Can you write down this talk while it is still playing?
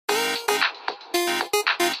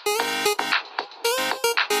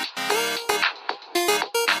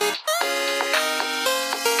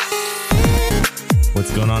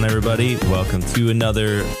going on, everybody? Welcome to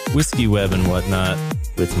another Whiskey Web and Whatnot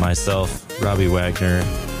with myself, Robbie Wagner,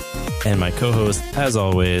 and my co-host, as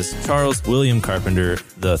always, Charles William Carpenter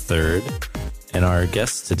III. And our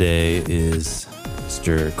guest today is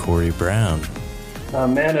Mr. Cory Brown. A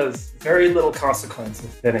man of very little consequence,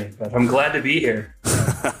 if any, but I'm glad to be here.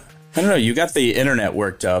 I don't know. You got the internet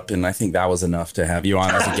worked up, and I think that was enough to have you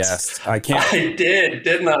on as a guest. I did,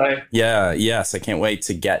 didn't I? Yeah, yes. I can't wait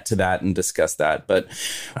to get to that and discuss that. But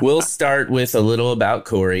we'll start with a little about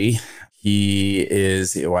Cory. He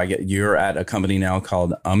is, you're at a company now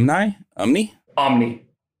called Omni? Omni.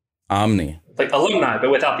 Like alumni, but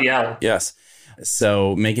without the L. Yes.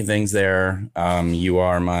 So making things there. You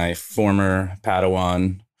are my former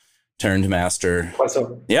Padawan turned master. Twice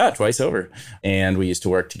over. Yeah, twice over. And we used to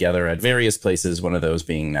work together at various places, one of those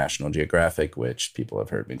being National Geographic, which people have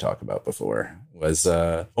heard me talk about before. Was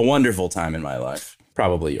a wonderful time in my life.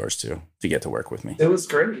 Probably yours too, to get to work with me. It was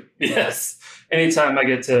great. Yes. Anytime I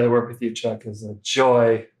get to work with you, Chuck, is a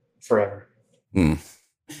joy forever.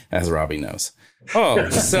 As Robbie knows. Oh,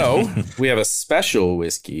 so we have a special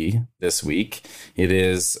whiskey this week. It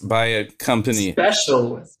is by a company.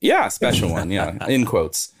 Special whiskey. Yeah, special one. Yeah, in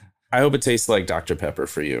quotes. I hope it tastes like Dr. Pepper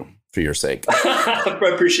for you, for your sake. I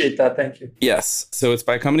appreciate that. Thank you. Yes. So it's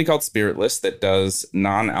by a company called Spiritless that does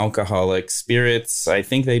non-alcoholic spirits. I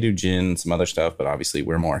think they do gin, some other stuff, but obviously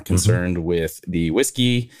we're more concerned with the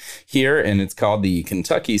whiskey here. And it's called the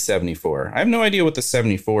Kentucky 74. I have no idea what the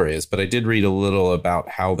 74 is, but I did read a little about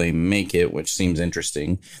how they make it, which seems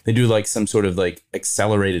interesting. They do like some sort of like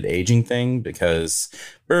accelerated aging thing because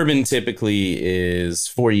bourbon typically is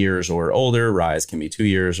 4 years or older. Rye can be 2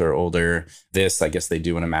 years or older. This, I guess they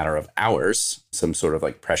do in a matter of hours, some sort of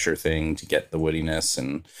like pressure thing to get the woodiness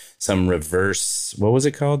and some reverse. What was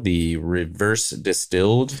it called? The reverse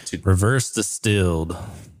distilled. Reverse distilled.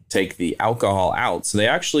 Take the alcohol out. So they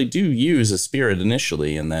actually do use a spirit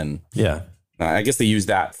initially. And then, yeah, I guess they use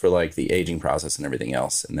that for like the aging process and everything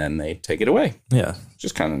else. And then they take it away. Yeah.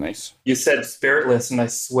 Just kind of nice. You said spiritless, and I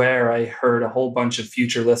swear I heard a whole bunch of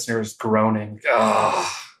future listeners groaning.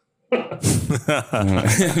 Oh.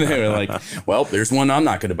 They were like, well, there's one I'm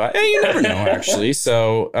not going to buy. Hey, you never know, actually.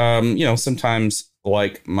 So, sometimes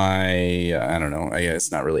like I don't know, I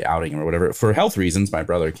guess not really outing him or whatever. For health reasons, my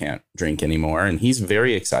brother can't drink anymore. And he's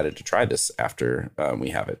very excited to try this after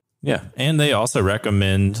we have it. Yeah. And they also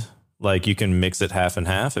recommend like you can mix it half and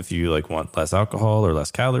half if you like want less alcohol or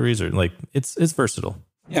less calories or like it's versatile.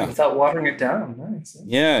 Yeah. Without watering it down. Nice.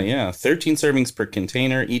 Yeah. 13 servings per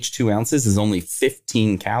container. Each 2 ounces is only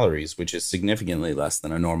 15 calories, which is significantly less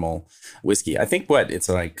than a normal whiskey. I think it's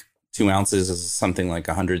like 2 ounces is something like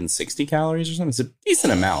 160 calories or something. It's a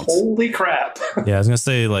decent amount. Holy crap. Yeah, I was going to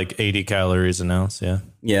say like 80 calories an ounce. Yeah.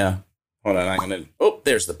 Yeah. Hold on.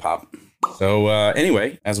 There's the pop. So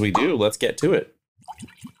anyway, as we do, let's get to it.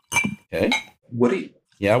 Okay. Woody.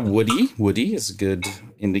 Yeah, woody. Woody is a good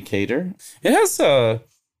indicator. It has a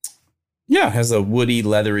woody,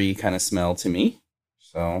 leathery kind of smell to me.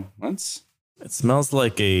 So it smells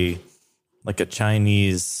like a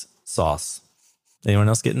Chinese sauce. Anyone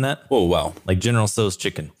else getting that? Oh, wow. Like General Tso's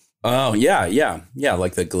chicken. Oh, yeah.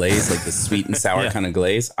 Like the glaze, like the sweet and sour kind of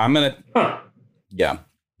glaze. I'm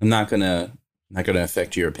not gonna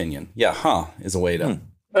affect your opinion. Yeah, is a way to.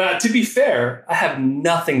 To be fair, I have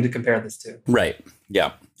nothing to compare this to. Right.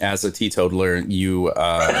 Yeah. As a teetotaler, you.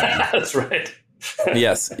 That's right.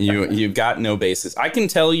 Yes, you've got no basis. I can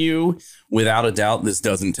tell you without a doubt, this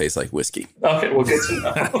doesn't taste like whiskey. Okay, well, good to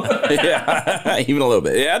know. Yeah, even a little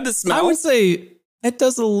bit. It had the smell. I would say it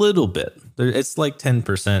does a little bit. It's like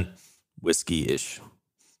 10% whiskey-ish,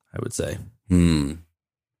 I would say. I'm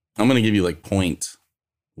going to give you like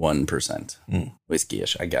 0.1%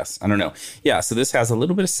 whiskey-ish, I guess. I don't know. Yeah, so this has a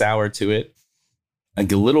little bit of sour to it, a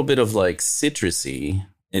little bit of like citrusy.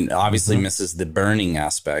 And obviously misses the burning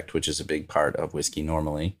aspect, which is a big part of whiskey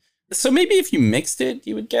normally. So maybe if you mixed it,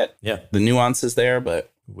 you would get the nuances there,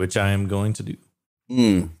 but which I am going to do.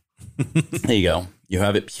 There you go. You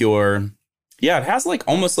have it pure. Yeah, it has like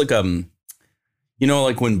almost like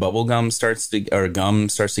like when gum starts to get a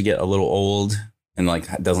little old and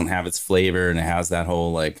like doesn't have its flavor, and it has that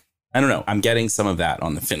whole like, I don't know. I'm getting some of that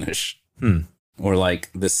on the finish. Or like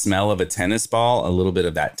the smell of a tennis ball, a little bit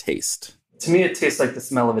of that taste. To me, it tastes like the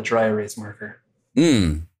smell of a dry erase marker.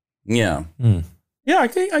 Yeah. Yeah, I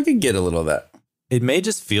could get a little of that. It may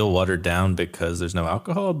just feel watered down because there's no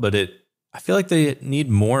alcohol, but I feel like they need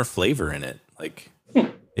more flavor in it. Like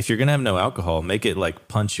if you're going to have no alcohol, make it like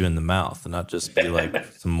punch you in the mouth and not just be like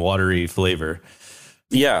some watery flavor.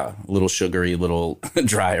 Yeah, a little sugary, little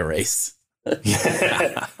dry erase.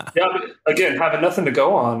 Yeah, but again, having nothing to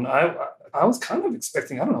go on, I was kind of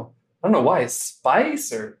expecting, I don't know why,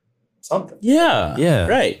 spice or something. Yeah. Yeah.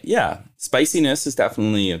 Right. Yeah. Spiciness is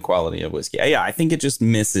definitely a quality of whiskey. Yeah. I think it just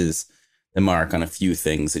misses the mark on a few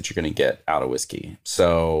things that you're going to get out of whiskey.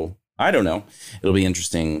 So I don't know. It'll be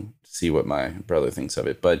interesting to see what my brother thinks of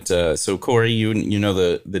it. But so Cory, you know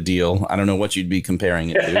the deal. I don't know what you'd be comparing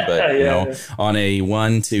it to, but you know, on a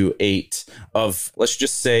 1 to 8 of, let's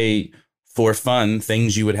just say, for fun,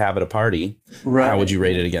 things you would have at a party. Right. How would you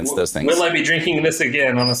rate it against those things? Will I be drinking this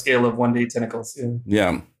again on a scale of 1 to 8 tentacles?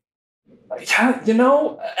 Yeah. Yeah, you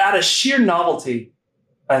know, out of sheer novelty,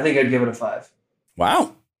 I think I'd give it a 5.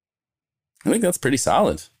 Wow. I think that's pretty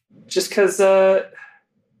solid. Just because I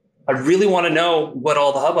really want to know what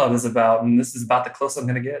all the hubbub is about, and this is about the closest I'm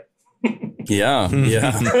going to get. Yeah.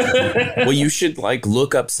 Well, you should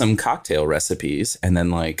look up some cocktail recipes and then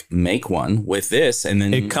make one with this, and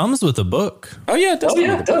then it comes with a book. Oh yeah, it does.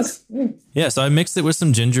 It does. Yeah, so I mixed it with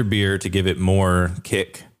some ginger beer to give it more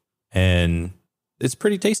kick, and it's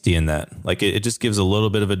pretty tasty in that. It just gives a little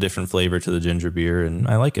bit of a different flavor to the ginger beer, and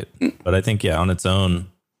I like it. But I think on its own,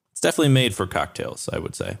 it's definitely made for cocktails, I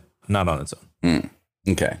would say, not on its own.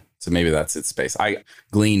 Okay, so maybe that's its space. I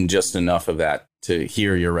gleaned just enough of that to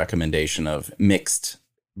hear your recommendation of mixed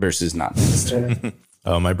versus not mixed.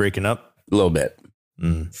 Oh, am I breaking up? A little bit.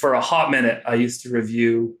 For a hot minute, I used to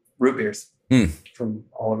review root beers from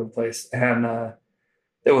all over the place. And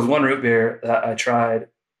there was one root beer that I tried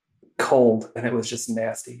cold, and it was just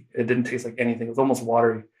nasty. It didn't taste like anything. It was almost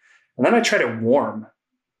watery. And then I tried it warm,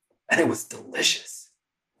 and it was delicious.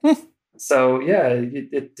 So, yeah,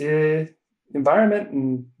 it environment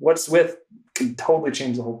and what's with can totally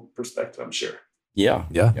change the whole perspective, I'm sure. Yeah.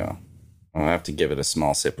 I'll have to give it a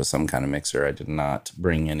small sip with some kind of mixer. I did not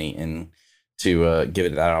bring any in to give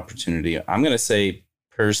it that opportunity. I'm going to say,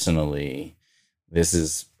 personally,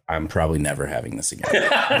 I'm probably never having this again.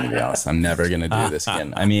 To be honest, I'm never going to do this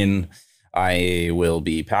again. I mean, I will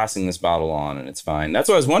be passing this bottle on and it's fine. That's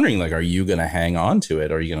what I was wondering. Are you going to hang on to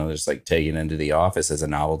it? Or are you going to just take it into the office as a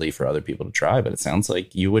novelty for other people to try? But it sounds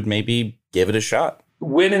like you would maybe give it a shot.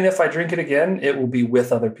 When and if I drink it again, it will be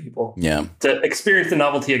with other people. Yeah. To experience the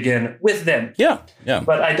novelty again with them. Yeah.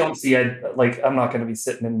 But I don't see I'm not going to be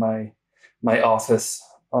sitting in my office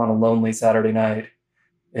on a lonely Saturday night,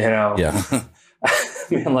 Yeah.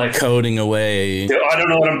 I mean, coding away. I don't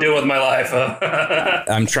know what I'm doing with my life.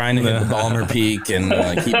 I'm trying to hit the Balmer Peak and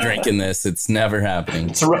keep drinking this. It's never happening.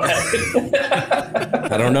 That's right.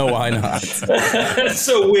 I don't know why not. It's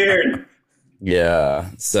so weird. Yeah.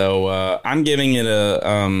 So I'm giving it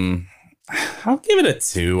I'll give it a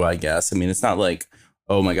 2, I guess. I mean, it's not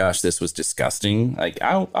oh my gosh, this was disgusting.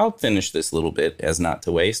 I'll finish this little bit as not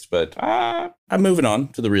to waste, but I'm moving on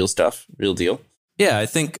to the real stuff, real deal. Yeah, I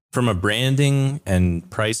think from a branding and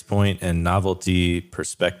price point and novelty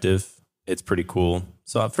perspective, it's pretty cool.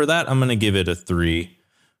 So for that, I'm going to give it a 3.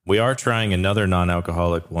 We are trying another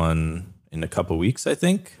non-alcoholic one in a couple weeks, I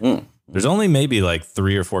think. There's only maybe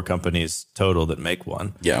 3 or 4 companies total that make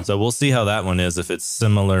one. Yeah. So we'll see how that one is, if it's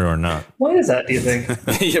similar or not. What is that, do you think?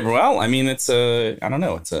 Yeah, well, I mean, it's I don't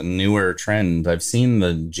know. It's a newer trend. I've seen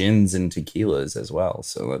the gins and tequilas as well.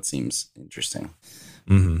 So that seems interesting.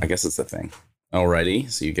 I guess it's a thing. Alrighty.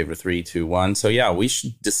 So you give it a 3, 2, 1. So yeah, we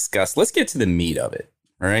should discuss. Let's get to the meat of it.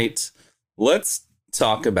 All right. Let's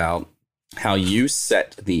talk about how you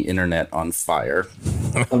set the internet on fire.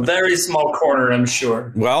 A very small corner, I'm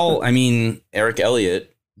sure. Well, I mean, Eric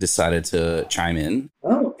Elliott decided to chime in.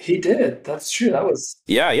 Oh, he did. That's true. That was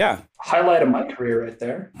highlight of my career right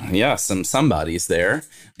there. Yeah, somebody's there.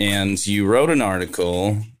 And you wrote an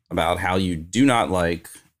article about how you do not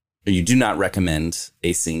recommend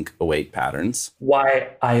async await patterns.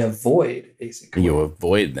 Why I avoid async await. You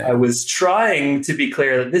avoid them. I was trying to be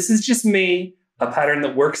clear that this is just me, a pattern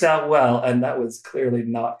that works out well, and that was clearly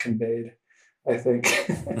not conveyed, I think.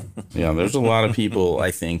 Yeah, there's a lot of people, I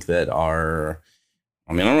think, that are,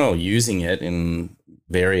 I don't know, using it in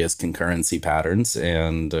various concurrency patterns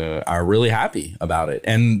and are really happy about it.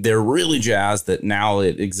 And they're really jazzed that now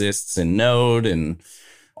it exists in Node and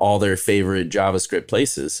all their favorite JavaScript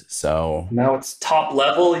places. So now it's top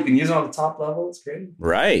level. You can use it on the top level. It's great.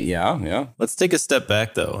 Right. Yeah. Let's take a step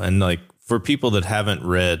back, though. And for people that haven't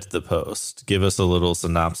read the post, give us a little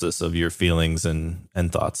synopsis of your feelings and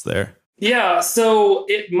thoughts there. Yeah. So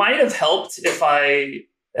it might have helped if I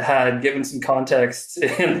had given some context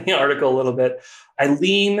in the article a little bit. I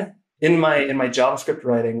lean in my JavaScript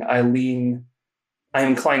writing. I'm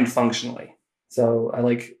inclined functionally. So I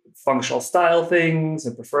like functional style things.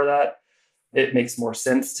 I prefer that. It makes more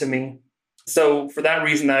sense to me. So for that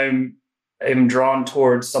reason, I'm drawn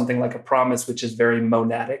towards something like a promise, which is very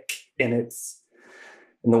monadic in its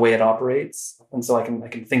in the way it operates. And so I can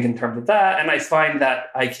think in terms of that. And I find that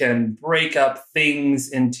I can break up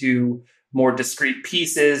things into more discrete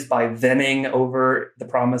pieces by venning over the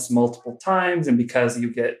promise multiple times. And because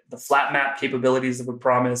you get the flat map capabilities of a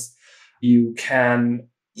promise, you can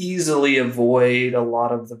easily avoid a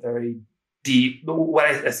lot of the very deep. What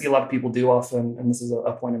I see a lot of people do often, and this is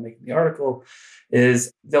a point I make in the article,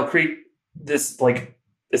 is they'll create this like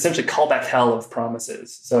essentially callback hell of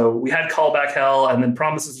promises. So we had callback hell, and then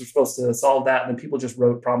promises were supposed to solve that. And then people just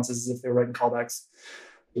wrote promises as if they were writing callbacks,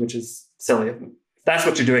 which is silly. If that's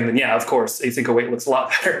what you're doing, then yeah, of course, async await looks a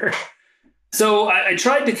lot better. So I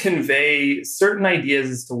tried to convey certain ideas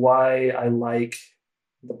as to why I like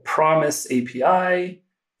the promise API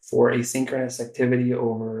for asynchronous activity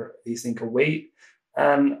over async await.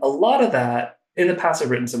 And a lot of that, in the past,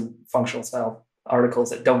 I've written some functional style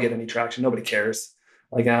articles that don't get any traction. Nobody cares.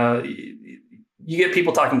 Like you get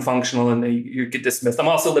people talking functional and you get dismissed. I'm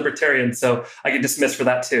also libertarian, so I get dismissed for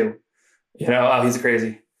that too. You know, oh, he's a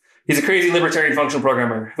crazy libertarian functional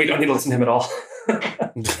programmer. We don't need to listen to him at all.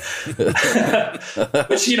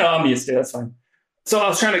 Which, you know, I'm used to. That's fine. So I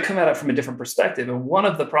was trying to come at it from a different perspective. And one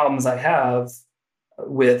of the problems I have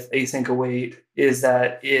with async await is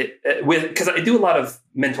that because I do a lot of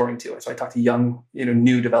mentoring too. So I talk to young,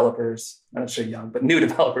 new developers, not necessarily young, but new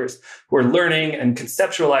developers who are learning and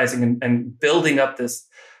conceptualizing and building up this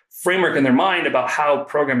framework in their mind about how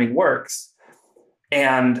programming works.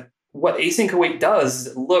 And what async await does is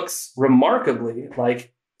it looks remarkably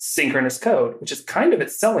like synchronous code, which is kind of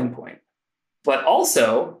its selling point. But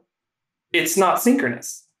also, it's not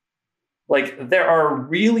synchronous. Like, there are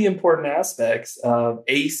really important aspects of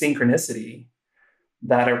asynchronicity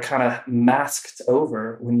that are kind of masked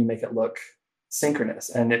over when you make it look synchronous.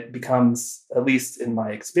 And it becomes, at least in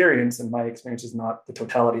my experience, and my experience is not the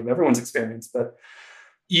totality of everyone's experience, but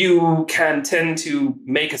you can tend to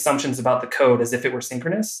make assumptions about the code as if it were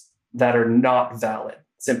synchronous that are not valid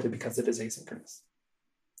simply because it is asynchronous,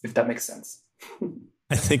 if that makes sense.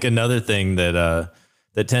 I think another thing that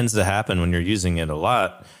tends to happen when you're using it a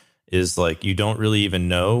lot is like you don't really even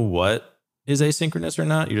know what is asynchronous or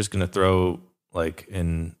not. You're just going to throw like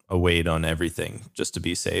in a weight on everything just to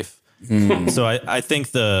be safe. So I think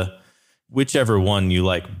whichever one you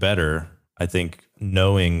like better, I think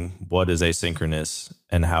knowing what is asynchronous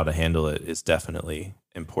and how to handle it is definitely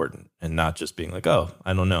important, and not just being like, oh,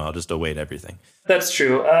 I don't know, I'll just await everything. That's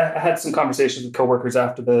true. I had some conversations with coworkers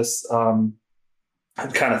after this. I'm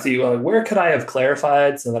kind of thinking, where could I have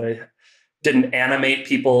clarified so that I didn't animate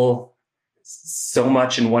people so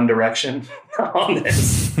much in one direction on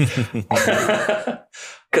this? Because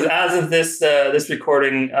as of this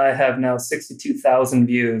recording, I have now 62,000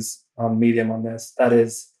 views on Medium on this. That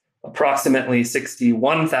is approximately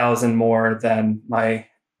 61,000 more than my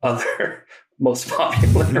other most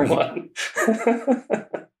popular one.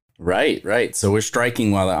 Right. So we're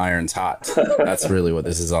striking while the iron's hot. That's really what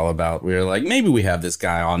this is all about. We were like, maybe we have this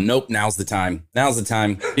guy on. Nope, now's the time.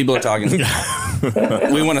 People are talking.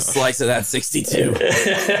 We want a slice of that 62.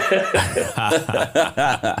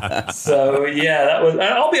 So yeah, that was.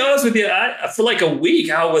 I'll be honest with you. For like a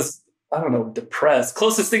week, I was, I don't know, depressed.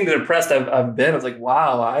 Closest thing to depressed I've been. I was like,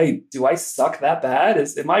 wow, do I suck that bad?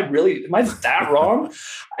 Am I that wrong?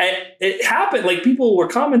 It happened. Like, people were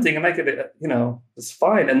commenting, and I could, it's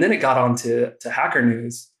fine. And then it got on to Hacker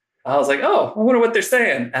News. I was like, oh, I wonder what they're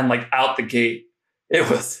saying. And like out the gate, it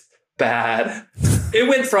was bad. It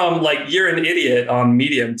went from like, you're an idiot on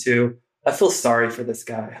Medium to, I feel sorry for this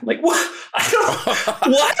guy. I'm like, what?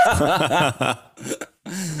 What?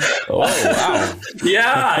 Oh, wow.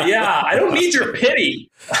 Yeah. I don't need your pity.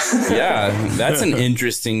 Yeah, that's an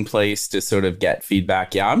interesting place to sort of get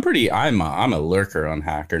feedback. Yeah, I'm a lurker on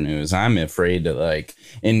Hacker News. I'm afraid to like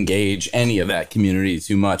engage any of that community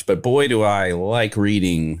too much, but boy, do I like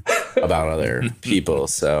reading about other people.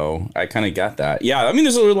 So I kind of got that. Yeah, I mean,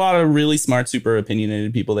 there's a lot of really smart, super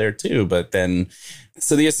opinionated people there too. But then,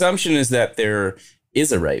 so the assumption is that there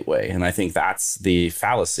is a right way. And I think that's the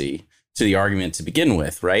fallacy to the argument to begin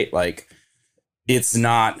with, right? Like, it's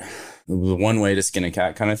not the one way to skin a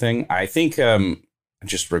cat kind of thing. I think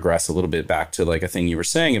just regress a little bit back to like a thing you were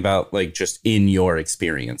saying about like just in your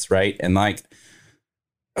experience, right? And like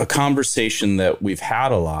a conversation that we've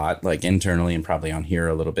had a lot, like internally and probably on here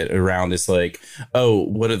a little bit around is like, oh,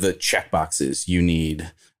 what are the checkboxes you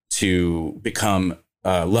need to become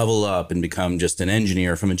level up and become just an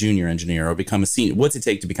engineer from a junior engineer or become a senior? What's it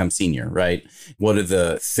take to become senior, right? What are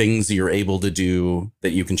the things you're able to do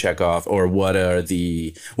that you can check off, or what's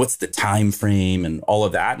the time frame and all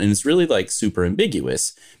of that? And it's really like super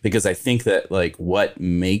ambiguous, because I think that like what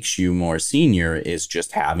makes you more senior is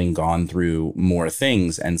just having gone through more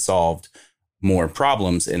things and solved more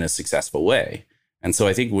problems in a successful way. And so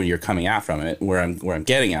I think when you're coming out from it, where I'm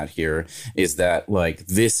getting at here is that like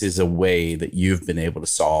this is a way that you've been able to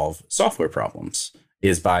solve software problems,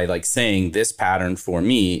 is by like saying this pattern for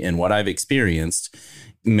me and what I've experienced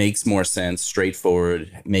makes more sense,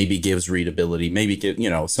 straightforward, maybe gives readability, maybe give,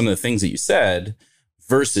 some of the things that you said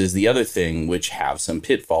versus the other thing, which have some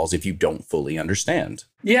pitfalls if you don't fully understand.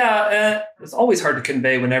 Yeah, it's always hard to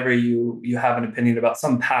convey whenever you have an opinion about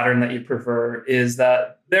some pattern that you prefer, is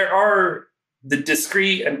that there are the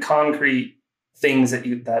discrete and concrete things that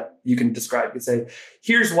you can describe. You can say,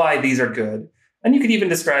 here's why these are good. And you could even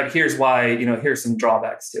describe, here's why, here's some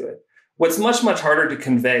drawbacks to it. What's much, much harder to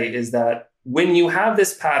convey is that when you have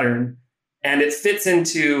this pattern and it fits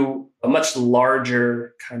into a much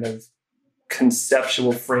larger kind of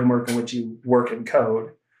conceptual framework in which you work in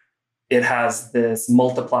code, it has this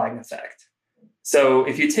multiplying effect. So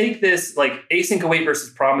if you take this like async await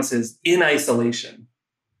versus promises in isolation,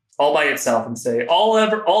 all by itself, and say all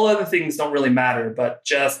other things don't really matter, but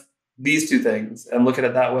just these two things, and look at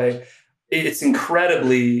it that way, it's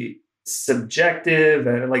incredibly subjective,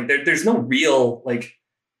 and like there's no real, like,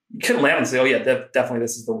 you couldn't land and say, oh yeah, definitely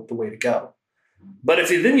this is the way to go. But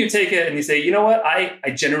if you take it and you say, you know what,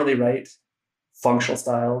 I generally write functional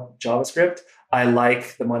style JavaScript. I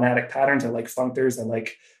like the monadic patterns. I like functors. I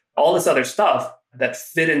like all this other stuff that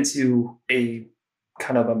fit into a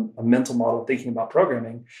kind of a mental model thinking about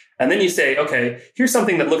programming. And then you say, okay, here's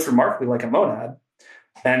something that looks remarkably like a monad.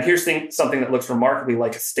 And here's something that looks remarkably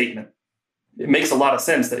like a statement. It makes a lot of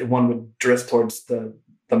sense that one would drift towards the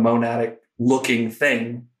monadic looking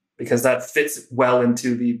thing, because that fits well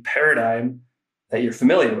into the paradigm that you're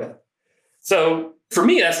familiar with. So for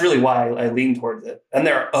me, that's really why I lean towards it. And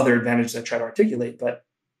there are other advantages I try to articulate, but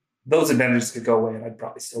those advantages could go away and I'd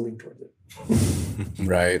probably still lean towards it.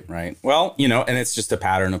 Right. Well, and it's just a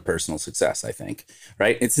pattern of personal success, I think,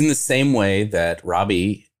 right? It's in the same way that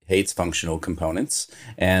Robbie hates functional components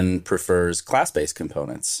and prefers class-based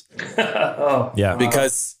components. Yeah.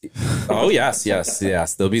 Because,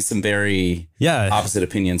 yes. There'll be some very opposite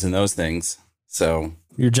opinions in those things. So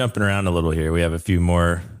you're jumping around a little here. We have a few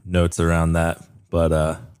more notes around that,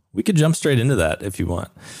 but we could jump straight into that if you want.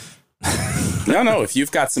 No. If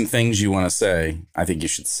you've got some things you want to say, I think you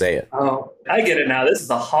should say it. Oh, I get it now. This is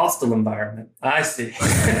a hostile environment. I see.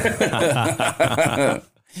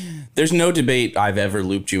 There's no debate I've ever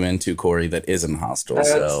looped you into, Cory, that isn't hostile.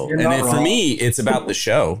 For me, it's about the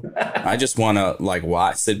show. I just want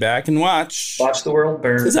to sit back and watch the world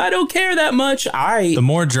burn. Because I don't care that much. The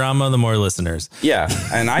more drama, the more listeners. Yeah,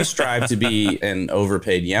 and I strive to be an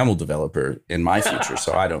overpaid YAML developer in my future,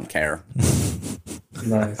 so I don't care.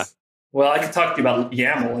 Nice. Well, I could talk to you about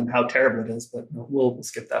YAML and how terrible it is, but we'll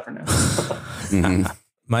skip that for now. Mm-hmm.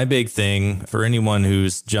 My big thing for anyone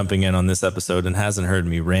who's jumping in on this episode and hasn't heard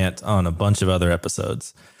me rant on a bunch of other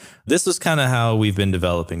episodes, this was kind of how we've been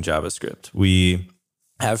developing JavaScript. We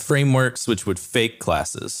have frameworks which would fake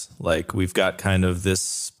classes. Like we've got kind of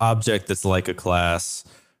this object that's like a class.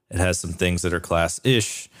 It has some things that are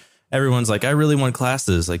class-ish. Everyone's like, I really want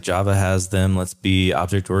classes. Like Java has them. Let's be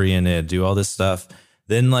object-oriented, do all this stuff.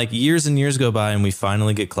 Then like years and years go by and we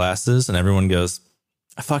finally get classes and everyone goes,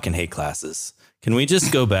 I fucking hate classes. Can we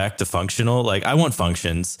just go back to functional? Like, I want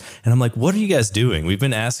functions. And I'm like, what are you guys doing? We've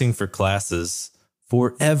been asking for classes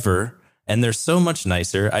forever, and they're so much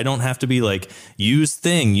nicer. I don't have to be like, use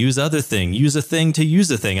thing, use other thing, use a thing to use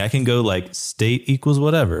a thing. I can go like state equals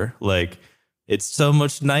whatever. Like, it's so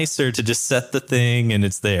much nicer to just set the thing and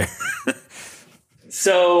it's there.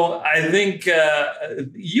 So I think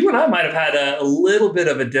you and I might have had a little bit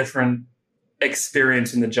of a different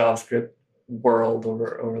experience in the JavaScript world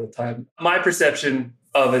over the time. My perception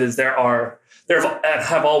of it is there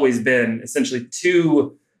have always been essentially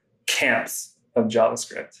two camps of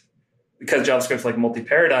JavaScript. Because JavaScript's like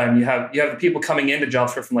multi-paradigm, you have the people coming into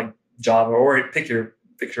JavaScript from like Java, or pick your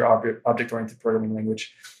object-oriented programming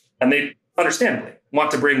language, and they understandably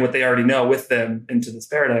want to bring what they already know with them into this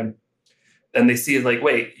paradigm. And they see like,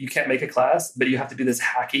 wait, you can't make a class, but you have to do this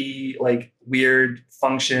hacky, like weird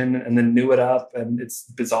function and then new it up, and it's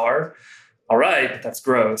bizarre. All right, but that's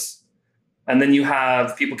gross. And then you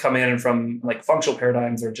have people come in from like functional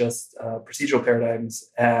paradigms or just procedural paradigms,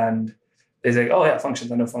 and they say, oh yeah,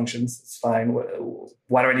 functions, I know functions, it's fine.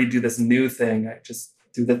 Why do I need to do this new thing? I just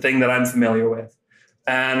do the thing that I'm familiar with.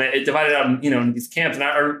 And it divided out, into these camps. And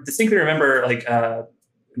I distinctly remember, like, I'm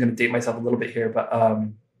going to date myself a little bit here, but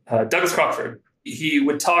Douglas Crockford, he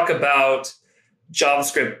would talk about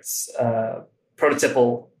JavaScript's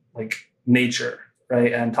prototypal like nature,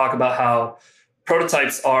 right? And talk about how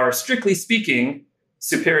prototypes are, strictly speaking,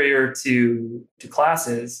 superior to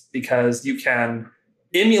classes because you can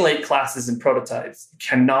emulate classes in prototypes. You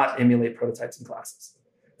cannot emulate prototypes in classes.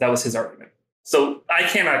 That was his argument. So I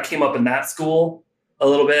kind of came up in that school a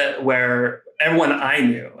little bit where everyone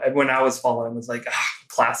I was following was like,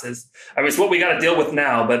 classes. I mean, it's what we got to deal with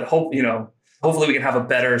now, but hopefully we can have a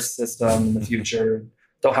better system in the future.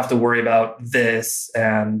 Don't have to worry about this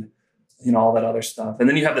and, all that other stuff. And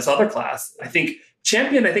then you have this other class, I think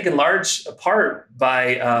championed, in large part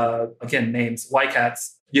by, again, names,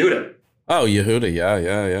 YCAT's Yehuda. Oh, Yehuda.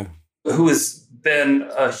 Yeah. Who has been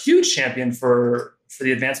a huge champion for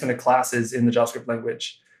the advancement of classes in the JavaScript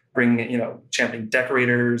language, bringing, championing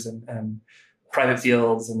decorators and private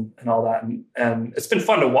fields and all that. And it's been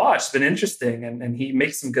fun to watch. It's been interesting. And he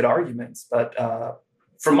makes some good arguments. But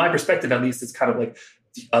from my perspective, at least, it's kind of like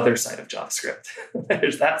the other side of JavaScript.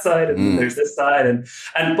 There's that side and there's this side.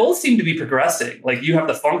 And both seem to be progressing. Like you have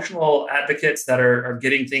the functional advocates that are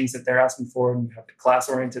getting things that they're asking for. And you have the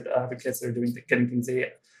class-oriented advocates that are getting things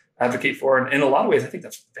they advocate for. And in a lot of ways, I think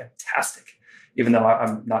that's fantastic, even though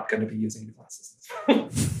I'm not going to be using the classes.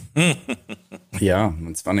 Yeah,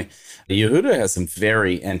 it's funny. Yehuda has some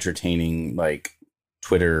very entertaining like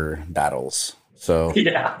Twitter battles. So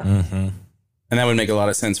yeah. Mm-hmm. And that would make a lot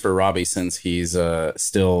of sense for Robbie since he's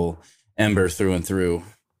still Ember through and through.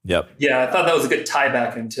 Yep. Yeah, I thought that was a good tie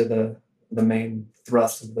back into the main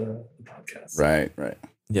thrust of the podcast. Right.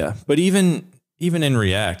 Yeah, but even in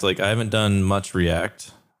React, like I haven't done much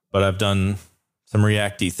React, but I've done some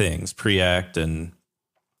React-y things, Preact and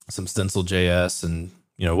some Stencil.js and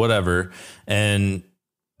whatever. And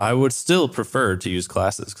I would still prefer to use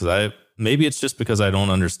classes because maybe it's just because I don't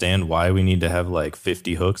understand why we need to have like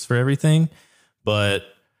 50 hooks for everything. But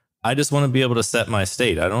I just want to be able to set my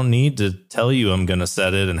state. I don't need to tell you I'm going to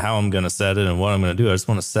set it and how I'm going to set it and what I'm going to do. I just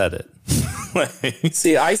want to set it.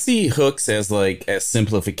 See, I see hooks as like a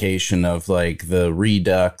simplification of like the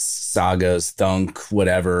Redux, Sagas, Thunk,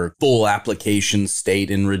 whatever, full application state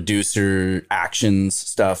and reducer actions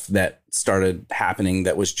stuff that started happening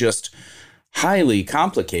that was just highly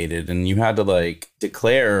complicated. And you had to like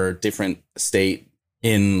declare different state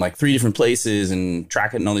in like 3 different places and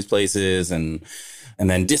track it in all these places and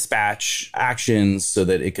then dispatch actions so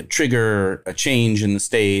that it could trigger a change in the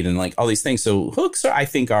state and like all these things. So hooks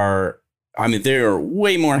they're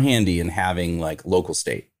way more handy in having like local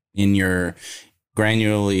state in your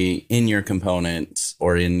granularly in your component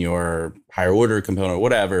or in your higher order component or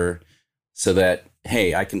whatever, so that,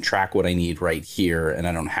 hey, I can track what I need right here and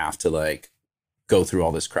I don't have to like go through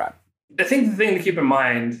all this crap. I think the thing to keep in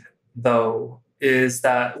mind, though, is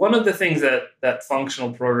that one of the things that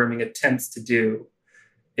functional programming attempts to do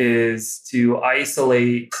is to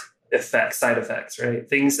isolate side effects, right?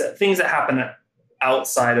 Things that happen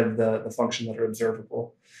outside of the function that are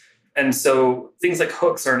observable. And so things like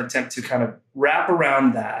hooks are an attempt to kind of wrap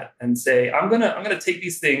around that and say, I'm gonna take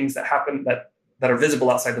these things that happen that are visible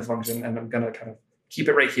outside the function, and I'm gonna kind of keep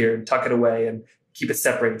it right here and tuck it away and keep it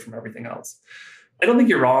separated from everything else. I don't think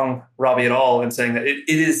you're wrong, Robbie, at all in saying that it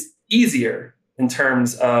is easier in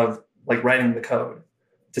terms of like writing the code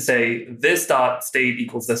to say this dot state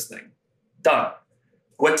equals this thing. Done.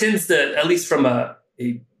 What tends to, at least from a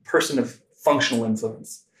person of functional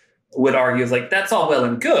influence, would argue is like, that's all well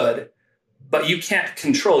and good, but you can't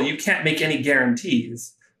make any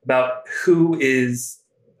guarantees about who is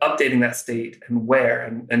updating that state and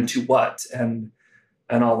where and to what and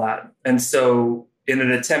all that. And so in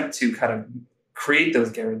an attempt to kind of create those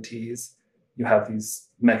guarantees, you have these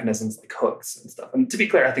mechanisms like hooks and stuff. And to be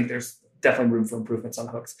clear, I think there's definitely room for improvements on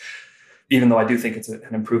hooks, even though I do think it's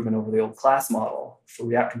an improvement over the old class model for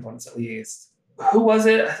React components, at least. Who was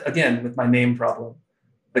it? Again, with my name problem,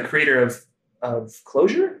 the creator of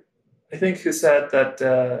Clojure, I think, who said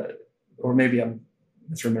that, or maybe I'm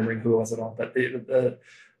misremembering who it was at all, but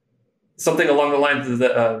something along the lines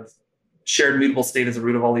of shared mutable state is the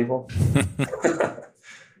root of all evil.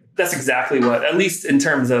 That's exactly what, at least in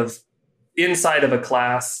terms of inside of a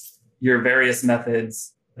class, your various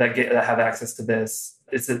methods that have access to this,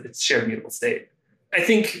 it's shared mutable state. I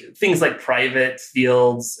think things like private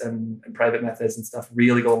fields and private methods and stuff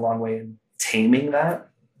really go a long way in taming that,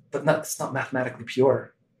 but it's not mathematically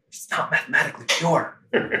pure. It's not mathematically pure.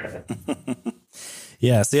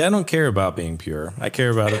 Yeah, see, I don't care about being pure. I care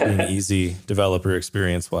about it being easy developer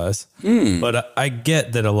experience wise. But I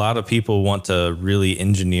get that a lot of people want to really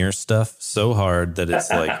engineer stuff so hard that it's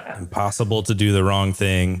like impossible to do the wrong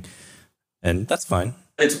thing. And that's fine.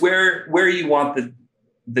 It's where you want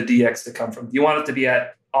the DX to come from. Do you want it to be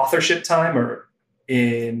at authorship time or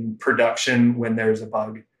in production when there's a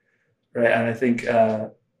bug? Right. And I think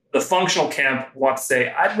the functional camp wants to say,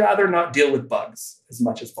 I'd rather not deal with bugs as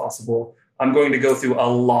much as possible. I'm going to go through a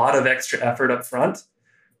lot of extra effort up front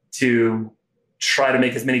to try to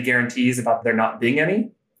make as many guarantees about there not being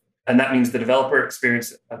any. And that means the developer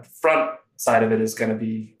experience at the front side of it is going to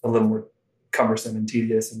be a little more cumbersome and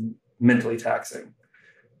tedious and mentally taxing.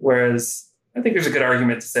 Whereas I think there's a good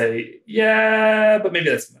argument to say, yeah, but maybe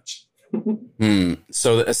that's too much.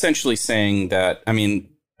 So essentially saying that, I mean,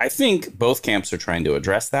 I think both camps are trying to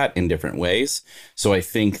address that in different ways. So I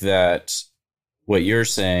think that what you're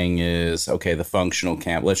saying is, okay, the functional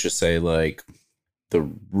camp, let's just say like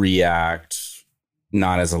the React,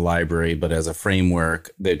 not as a library, but as a framework,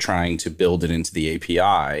 they're trying to build it into the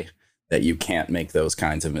API that you can't make those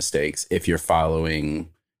kinds of mistakes if you're following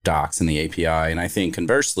docs in the API. And I think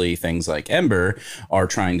conversely, things like Ember are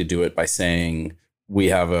trying to do it by saying, we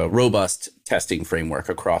have a robust testing framework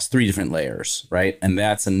across 3 different layers, right? And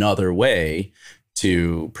that's another way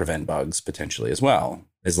to prevent bugs potentially as well,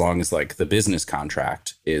 as long as like the business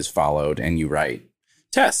contract is followed and you write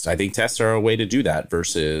tests. I think tests are a way to do that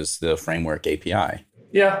versus the framework API.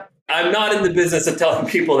 Yeah. I'm not in the business of telling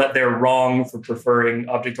people that they're wrong for preferring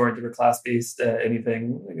object-oriented or class-based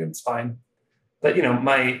anything. It's fine. But,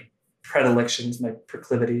 my predilections, my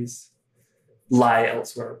proclivities lie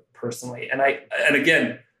elsewhere personally. And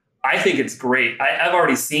again, I think it's great. I've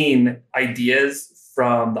already seen ideas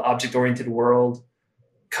from the object-oriented world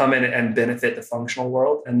come in and benefit the functional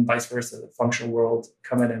world, and vice versa. The functional world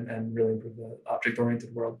come in and really improve the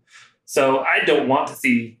object-oriented world. So I don't want to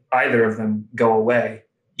see either of them go away,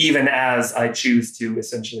 even as I choose to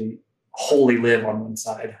essentially wholly live on one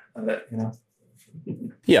side of it,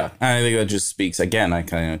 Yeah, I think that just speaks, again, I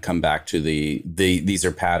kind of come back to these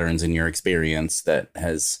are patterns in your experience that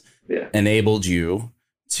has enabled you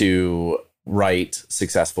to write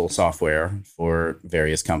successful software for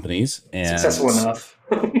various companies. And successful enough.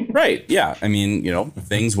 Right. Yeah. I mean,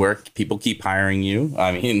 things work. People keep hiring you.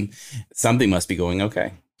 I mean, something must be going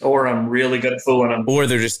okay. Or I'm really good at fooling them. Or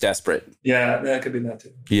they're just desperate. Yeah, that could be that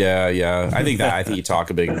too. Yeah. I think you talk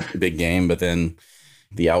a big game, but then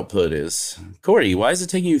the output is, Cory, why is it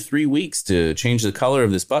taking you 3 weeks to change the color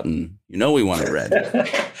of this button? We want it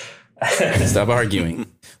red. Stop arguing.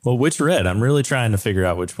 Well, which red? I'm really trying to figure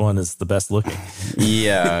out which one is the best looking.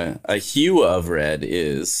 Yeah, a hue of red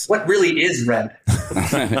is... What really is red?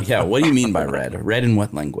 Yeah, what do you mean by red? Red in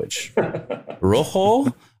what language?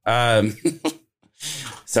 Rojo?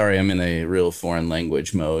 Sorry, I'm in a real foreign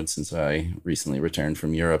language mode since I recently returned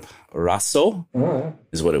from Europe. Rosso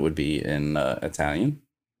is what it would be in Italian.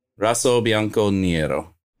 Rosso, bianco,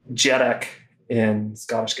 nero. Jedek in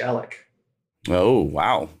Scottish Gaelic. Oh,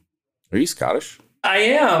 wow. Are you Scottish? I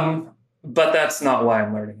am, but that's not why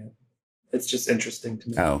I'm learning it. It's just interesting to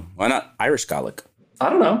me. Oh, why not Irish Gaelic? I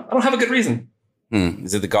don't know. I don't have a good reason.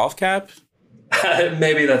 Is it the golf cap?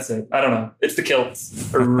 Maybe that's it. I don't know. It's the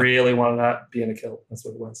kilts. I really wanted to be in a kilt. That's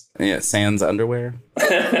what it was. Yeah, sans underwear.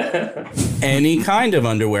 Any kind of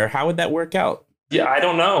underwear. How would that work out? Yeah, I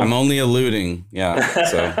don't know. I'm only alluding. Yeah.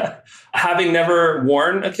 So having never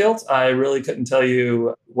worn a kilt, I really couldn't tell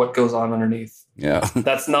you what goes on underneath. Yeah.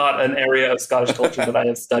 That's not an area of Scottish culture that I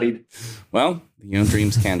have studied. Well,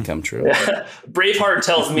 dreams can come true. Braveheart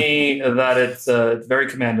tells me that it's very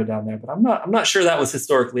commando down there, but I'm not sure that was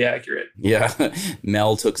historically accurate. Yeah.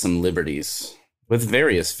 Mel took some liberties with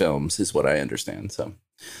various films is what I understand. So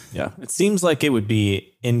yeah, it seems like it would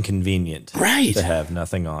be inconvenient to have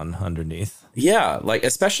nothing on underneath. Yeah, like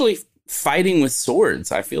especially fighting with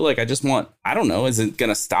swords. I feel like I just want, I don't know, is it going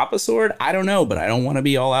to stop a sword? I don't know, but I don't want to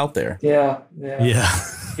be all out there. Yeah.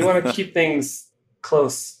 You want to keep things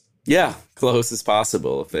close. Yeah, close as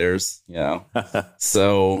possible if there's,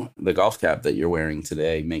 So the golf cap that you're wearing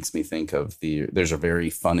today makes me think of there's a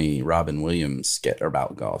very funny Robin Williams skit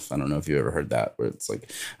about golf. I don't know if you ever heard that, where it's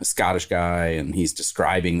like a Scottish guy and he's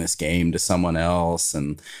describing this game to someone else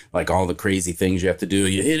and like all the crazy things you have to do.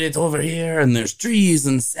 You hit it over here and there's trees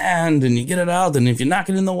and sand and you get it out. And if you knock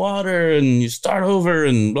it in the water and you start over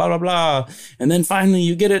and blah, blah, blah. And then finally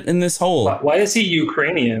you get it in this hole. Why is he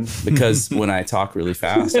Ukrainian? Because when I talk really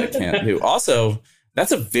fast, I can't do. Also,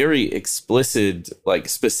 that's a very explicit, like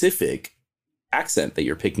specific accent that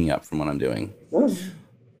you're picking up from what I'm doing.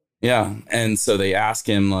 Yeah. And so they ask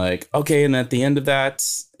him like, okay, and at the end of that,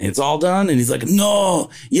 it's all done. And he's like,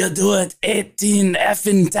 no, you do it 18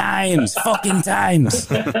 effing times, fucking times.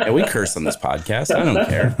 And we curse on this podcast. I don't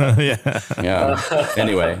care. Yeah.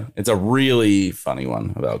 Anyway, it's a really funny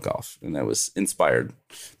one about golf. And that was inspired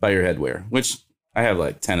by your headwear, which I have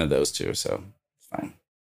like 10 of those too. So it's fine.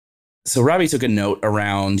 So Robbie took a note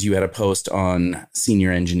around, you had a post on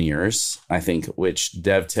senior engineers, I think, which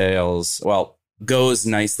dovetails, well, goes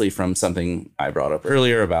nicely from something I brought up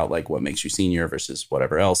earlier about like what makes you senior versus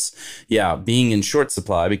whatever else. Yeah, being in short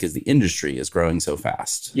supply because the industry is growing so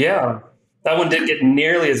fast. Yeah, that one didn't get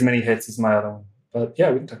nearly as many hits as my other one. But yeah,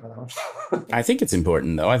 we can talk about that one. I think it's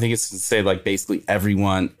important, though. I think it's to say like basically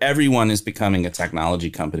everyone is becoming a technology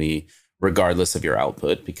company regardless of your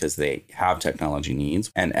output because they have technology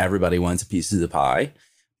needs and everybody wants a piece of the pie.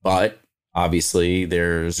 But obviously,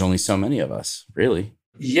 there's only so many of us, really.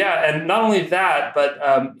 Yeah, and not only that, but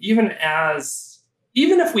even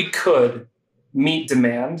if we could meet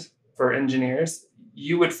demand for engineers,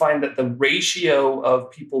 you would find that the ratio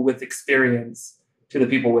of people with experience to the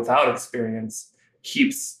people without experience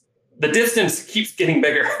the distance keeps getting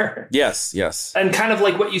bigger. Yes. And kind of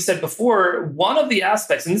like what you said before, one of the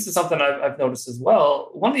aspects, and this is something I've noticed as well,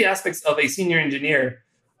 one of the aspects of a senior engineer,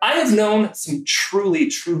 I have known some truly,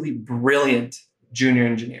 truly brilliant junior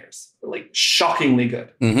engineers, like shockingly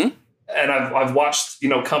good. Mm-hmm. And I've watched,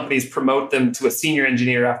 companies promote them to a senior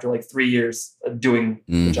engineer after like 3 years of doing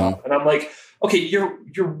the job. And I'm like, okay, you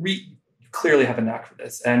clearly have a knack for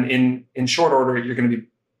this. And in short order, you're going to be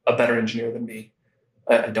a better engineer than me.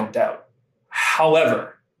 I don't doubt.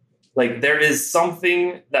 However, like there is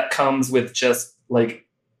something that comes with just like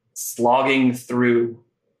slogging through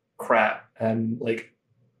crap and like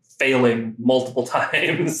failing multiple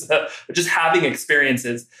times, just having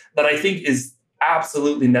experiences that I think is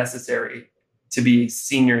absolutely necessary to be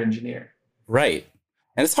senior engineer. Right.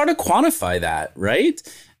 And it's hard to quantify that, right?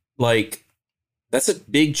 Like that's a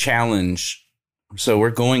big challenge. So we're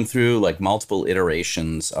going through like multiple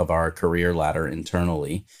iterations of our career ladder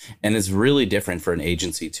internally. And it's really different for an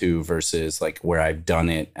agency too, versus like where I've done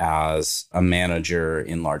it as a manager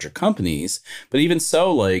in larger companies. But even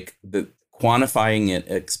so, like the quantifying it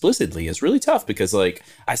explicitly is really tough because like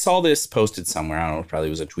I saw this posted somewhere. I don't know, probably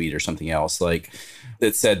was a tweet or something else like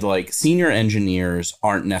that said like senior engineers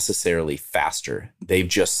aren't necessarily faster. They've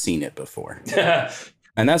just seen it before.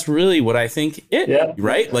 And that's really what I think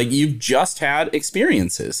right? Like you've just had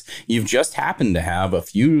experiences. You've just happened to have a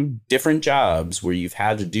few different jobs where you've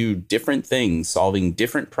had to do different things, solving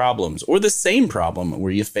different problems or the same problem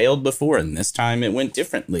where you failed before and this time it went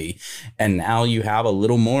differently. And now you have a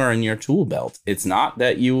little more in your tool belt. It's not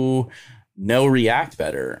that you know React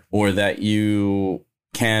better or that you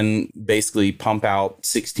can basically pump out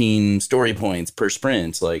 16 story points per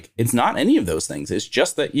sprint. Like it's not any of those things. It's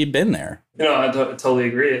just that you've been there. I totally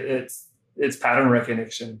agree. It's pattern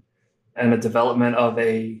recognition and a development of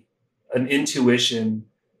an intuition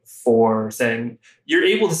for saying you're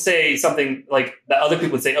able to say something like that other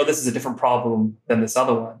people would say, oh, this is a different problem than this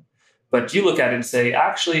other one. But you look at it and say,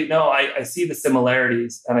 actually, no, I see the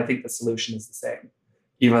similarities and I think the solution is the same,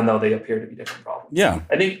 even though they appear to be different problems. Yeah.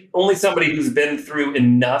 I think only somebody who's been through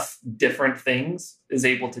enough different things is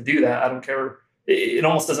able to do that. I don't care. It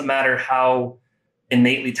almost doesn't matter how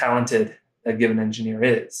innately talented a given engineer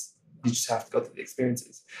is. You just have to go through the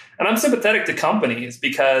experiences. And I'm sympathetic to companies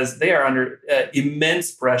because they are under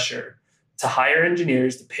immense pressure to hire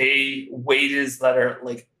engineers, to pay wages that are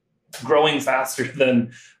like growing faster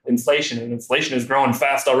than inflation. And inflation is growing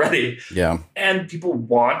fast already. Yeah. And people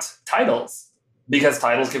want titles, because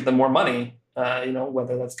titles give them more money,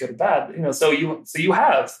 whether that's good or bad.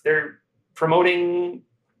 They're promoting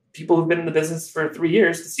people who've been in the business for 3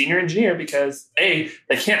 years to senior engineer because A,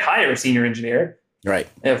 they can't hire a senior engineer. Right.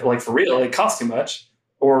 If like for real, it costs too much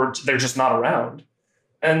or they're just not around.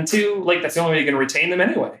 And two, like that's the only way you're going to retain them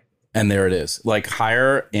anyway. And there it is, like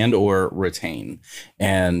hire and or retain.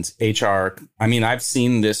 And HR, I mean, I've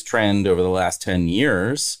seen this trend over the last 10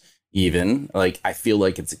 years. Even like I feel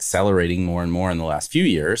like it's accelerating more and more in the last few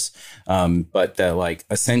years. But like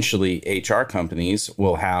essentially HR companies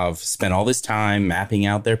will have spent all this time mapping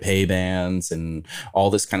out their pay bands and all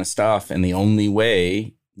this kind of stuff. And the only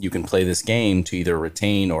way you can play this game to either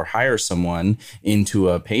retain or hire someone into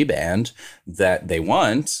a pay band that they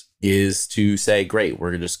want is to say, great,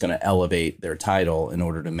 we're just going to elevate their title in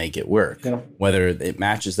order to make it work. Yeah. Whether it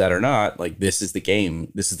matches that or not, like this is the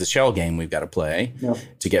game. This is the shell game we've got to play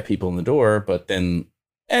to get people in the door. But then,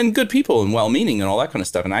 and good people and well-meaning and all that kind of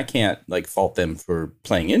stuff. And I can't like fault them for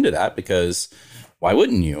playing into that because why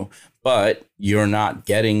wouldn't you? But you're not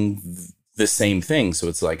getting the same thing. So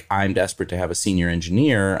it's like, I'm desperate to have a senior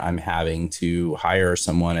engineer. I'm having to hire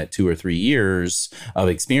someone at 2 or 3 years of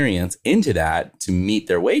experience into that to meet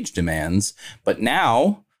their wage demands. But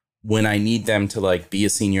now when I need them to like be a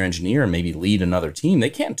senior engineer and maybe lead another team, they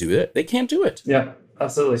can't do it. They can't do it. Yeah,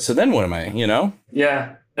 absolutely. So then what am I,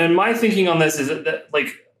 Yeah. And my thinking on this is that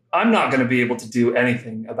like, I'm not going to be able to do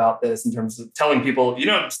anything about this in terms of telling people,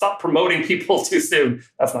 stop promoting people too soon.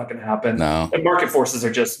 That's not going to happen. No. And market forces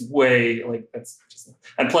are just way like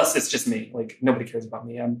and plus it's just me. Like nobody cares about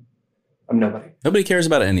me. I'm nobody. Nobody cares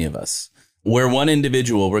about any of us. We're one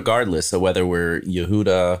individual, regardless of whether we're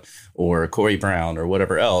Yehuda or Cory Brown or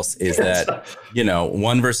whatever else, is that,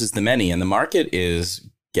 one versus the many. And the market is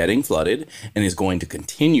getting flooded and is going to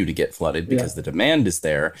continue to get flooded because the demand is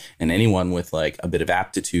there. And anyone with like a bit of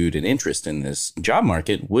aptitude and interest in this job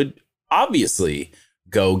market would obviously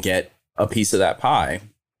go get a piece of that pie.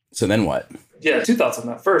 So then what? Yeah, 2 thoughts on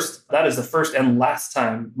that. First, that is the first and last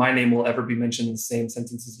time my name will ever be mentioned in the same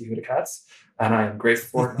sentence as Yehuda Katz. And I am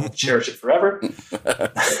grateful for it and I'll cherish it forever.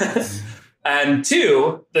 And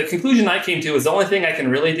 2, the conclusion I came to is the only thing I can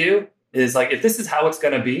really do is like, if this is how it's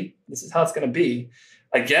going to be, this is how it's going to be.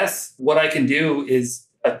 I guess what I can do is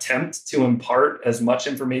attempt to impart as much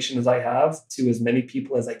information as I have to as many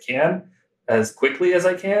people as I can, as quickly as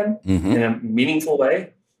I can, in a meaningful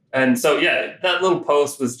way. And so, that little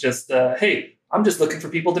post was just, hey, I'm just looking for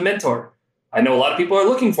people to mentor. I know a lot of people are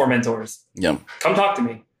looking for mentors. Yeah. Come talk to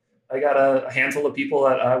me. I got a handful of people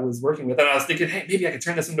that I was working with, and I was thinking, hey, maybe I could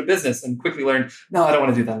turn this into business, and quickly learned, no, I don't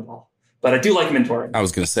want to do that at all. But I do like mentoring. I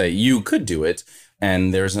was going to say, you could do it.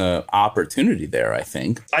 And there's an opportunity there, I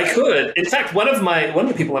think. I could. In fact, one of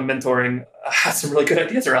the people I'm mentoring has some really good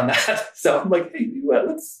ideas around that. So I'm like, hey,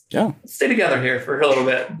 let's stay together here for a little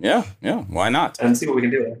bit. Yeah. Why not? And see what we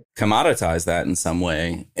can do there. Commoditize that in some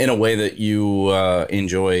way, in a way that you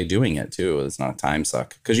enjoy doing it too. It's not a time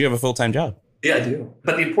suck because you have a full-time job. Yeah, I do.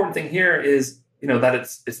 But the important thing here is, that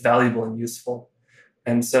it's valuable and useful.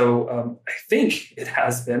 And so I think it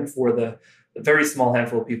has been for the very small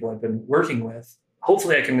handful of people I've been working with.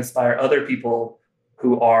 Hopefully I can inspire other people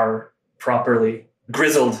who are properly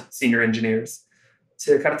grizzled senior engineers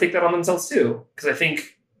to kind of take that on themselves too. Because I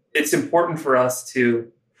think it's important for us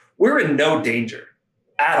we're in no danger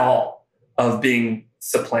at all of being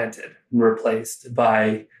supplanted and replaced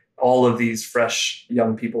by all of these fresh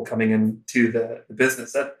young people coming into the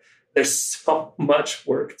business. That there's so much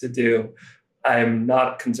work to do. I'm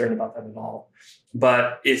not concerned about that at all.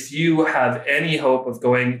 But if you have any hope of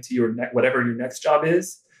going to your whatever your next job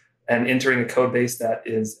is and entering a code base that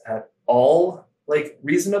is at all like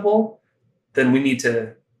reasonable, then we need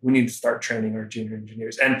to start training our junior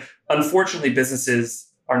engineers. And unfortunately,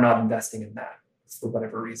 businesses are not investing in that for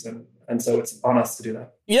whatever reason. And so it's on us to do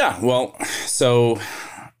that. Yeah, well, so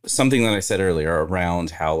something that I said earlier around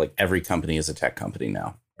how like every company is a tech company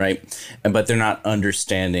now, right? But they're not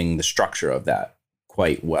understanding the structure of that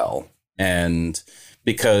quite well. And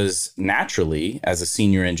because naturally, as a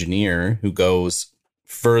senior engineer who goes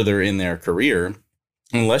further in their career,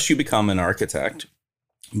 unless you become an architect,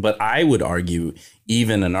 but I would argue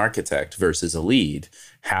even an architect versus a lead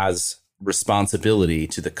has responsibility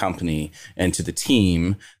to the company and to the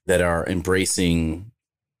team that are embracing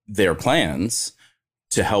their plans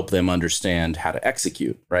to help them understand how to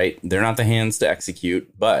execute, right? They're not the hands to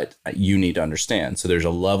execute, but you need to understand. So there's a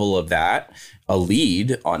level of that. A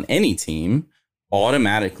lead on any team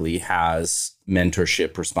automatically has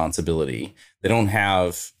mentorship responsibility. They don't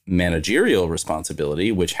have managerial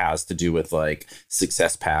responsibility, which has to do with like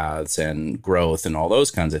success paths and growth and all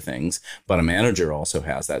those kinds of things. But a manager also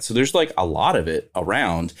has that. So there's like a lot of it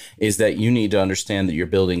around is that you need to understand that you're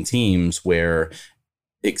building teams where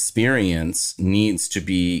experience needs to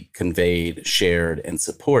be conveyed, shared, and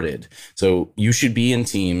supported. So you should be in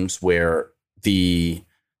teams where the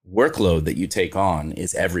workload that you take on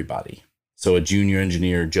is everybody. So a junior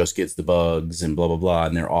engineer just gets the bugs and blah, blah, blah,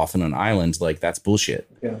 and they're off on an island. Like, that's bullshit.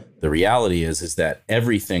 Yeah. The reality is that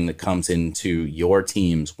everything that comes into your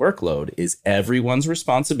team's workload is everyone's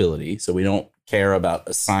responsibility. So we don't care about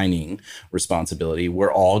assigning responsibility.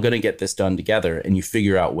 We're all going to get this done together, and you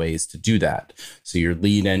figure out ways to do that. So your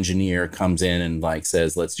lead engineer comes in and like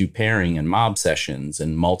says, let's do pairing and mob sessions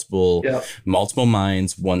and multiple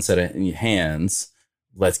minds, one set of hands.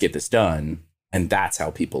 Let's get this done. And that's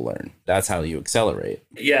how people learn. That's how you accelerate.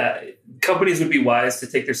 Yeah. Companies would be wise to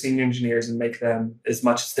take their senior engineers and make them as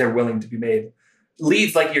much as they're willing to be made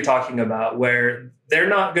leads, like you're talking about, where they're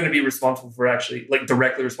not going to be responsible for actually like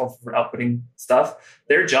directly responsible for outputting stuff.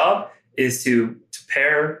 Their job is to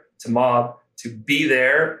pair, to mob, to be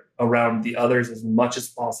there around the others as much as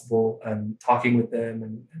possible and talking with them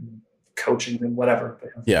and coaching and whatever.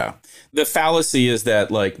 Yeah. The fallacy is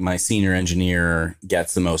that like my senior engineer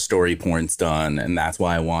gets the most story points done. And that's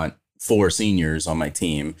why I want 4 seniors on my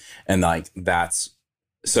team. And like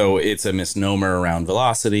so it's a misnomer around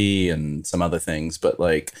velocity and some other things. But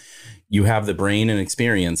like you have the brain and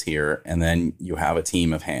experience here, and then you have a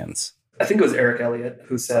team of hands. I think it was Eric Elliott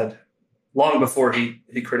who said, long before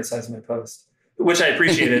he criticized my post, which I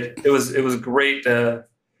appreciated. It was a great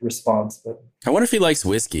response. But I wonder if he likes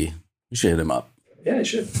whiskey. You should hit him up. Yeah, he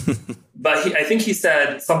should. But I think he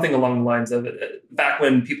said something along the lines of back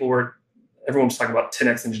when everyone was talking about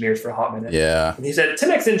 10x engineers for a hot minute. Yeah. And he said, a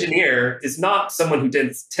 10x engineer is not someone who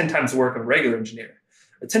did 10 times the work of a regular engineer.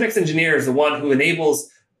 A 10x engineer is the one who enables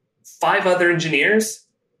 5 other engineers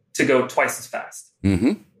to go twice as fast.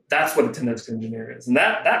 Mm-hmm. That's what a 10x engineer is. And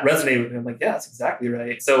that resonated with me. I'm like, yeah, that's exactly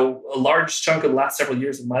right. So a large chunk of the last several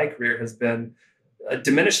years of my career has been a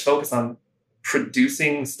diminished focus on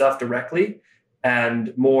producing stuff directly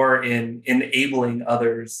and more in enabling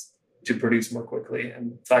others to produce more quickly.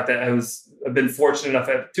 And the fact that I've been fortunate enough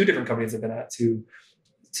at 2 different companies I've been at to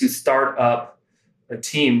start up a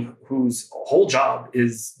team whose whole job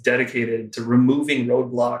is dedicated to removing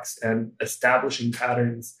roadblocks and establishing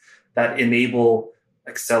patterns that enable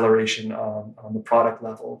acceleration on the product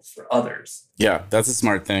level for others. Yeah, that's a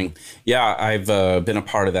smart thing. Yeah, I've been a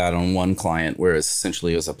part of that on one client where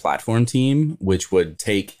essentially it was a platform team, which would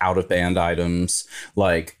take out of band items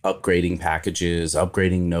like upgrading packages,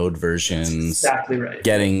 upgrading node versions, that's exactly right.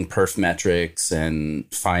 Getting perf metrics and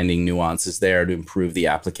finding nuances there to improve the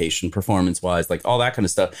application performance wise, like all that kind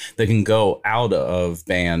of stuff that can go out of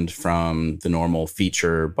band from the normal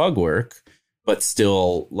feature bug work, but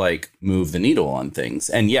still like move the needle on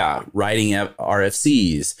things. And yeah, writing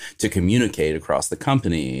RFCs to communicate across the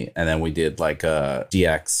company. And then we did like a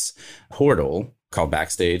DX portal called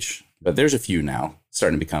Backstage, but there's a few now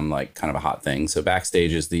starting to become like kind of a hot thing. So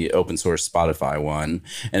Backstage is the open source Spotify one.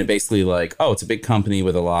 And it basically like, it's a big company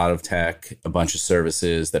with a lot of tech, a bunch of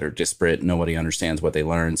services that are disparate. Nobody understands what they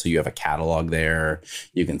learn. So you have a catalog there.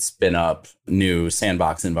 You can spin up new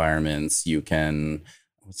sandbox environments. You can...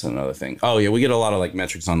 What's another thing? Oh, yeah, we get a lot of like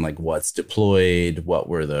metrics on like what's deployed, what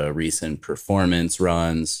were the recent performance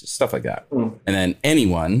runs, stuff like that. And then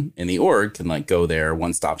anyone in the org can like go there,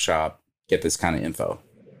 one-stop shop, get this kind of info.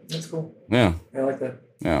 That's cool. Yeah. I like that.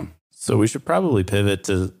 Yeah. So we should probably pivot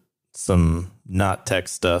to some not tech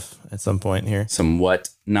stuff at some point here. Some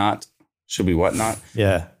what not? Should we what not?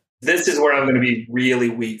 Yeah. This is where I'm going to be really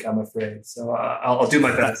weak, I'm afraid. So I'll do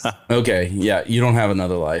my best. Okay. Yeah. You don't have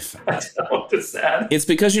another life. I know, it's sad. It's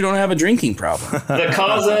because you don't have a drinking problem. The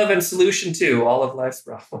cause of and solution to all of life's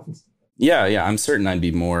problems. Yeah. I'm certain I'd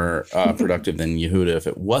be more productive than Yehuda if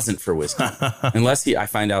it wasn't for whiskey. Unless I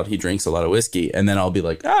find out he drinks a lot of whiskey, and then I'll be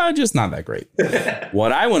like, just not that great.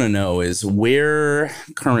 What I want to know is where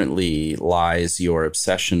currently lies your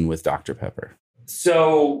obsession with Dr. Pepper?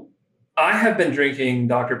 So I have been drinking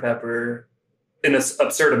Dr. Pepper in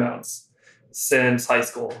absurd amounts since high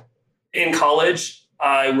school. In college,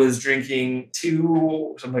 I was drinking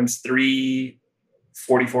 2, sometimes 3,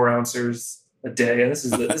 44 ounces a day. And this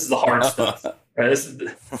is the hard stuff, right? This is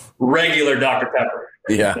the regular Dr. Pepper.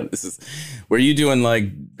 Yeah. Were you doing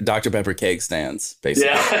like Dr. Pepper cake stands, basically?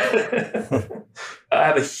 Yeah. I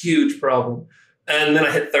have a huge problem. And then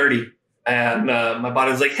I hit 30 and my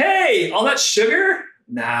body was like, hey, all that sugar?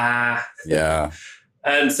 Nah. Yeah.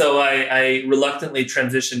 And so I reluctantly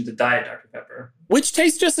transitioned to Diet Dr. Pepper. Which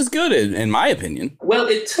tastes just as good, in my opinion. Well,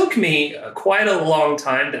 it took me quite a long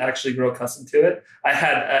time to actually grow accustomed to it. I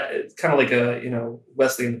had kind of like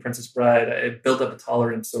Wesley and the Princess Bride. I built up a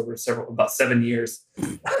tolerance over about 7 years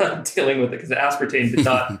dealing with it because the aspartame did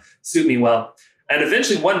not suit me well. And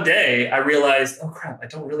eventually one day I realized, oh crap, I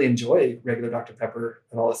don't really enjoy regular Dr. Pepper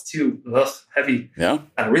at all. It's too heavy. Yeah.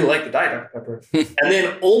 And I really like the Diet Dr. Pepper. And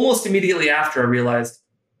then almost immediately after I realized,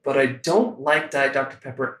 but I don't like Diet Dr.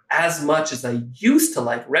 Pepper as much as I used to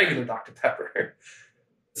like regular Dr. Pepper.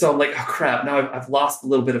 So I'm like, oh crap, now I've lost a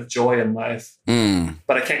little bit of joy in life,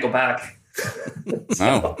 but I can't go back.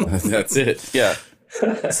 Oh, that's it. Yeah.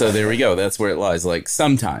 So there we go. That's where it lies. Like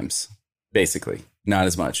sometimes, basically, not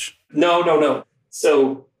as much. No.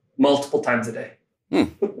 So multiple times a day.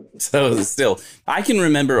 So still, I can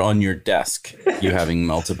remember on your desk you having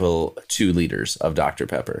multiple 2 liters of Dr.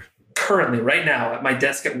 Pepper. Currently, right now, at my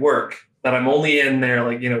desk at work, that I'm only in there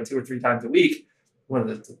 2 or 3 times a week. One of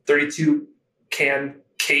the 32 can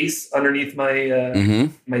case underneath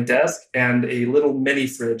my my desk, and a little mini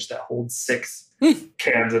fridge that holds 6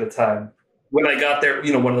 cans at a time. When I got there,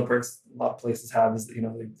 one of the perks a lot of places have is that,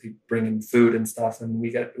 they bring in food and stuff, and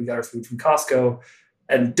we got our food from Costco,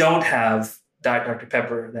 and don't have Diet Dr.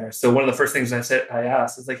 Pepper there. So one of the first things I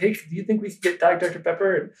asked is like, hey, do you think we could get Diet Dr.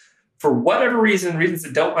 Pepper? And for whatever reasons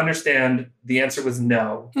that don't understand, the answer was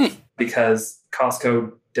no, because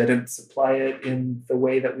Costco didn't supply it in the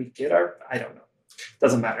way that we get I don't know.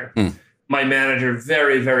 Doesn't matter. My manager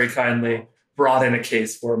very, very kindly brought in a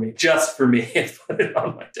case for me, just for me, and put it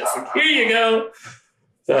on my desk. Like, here you go.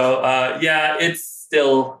 So yeah, it's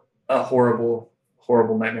still a horrible,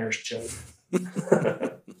 horrible, nightmarish joke.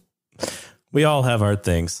 We all have our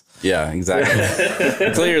things. Yeah,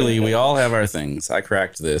 exactly. Clearly, we all have our things. I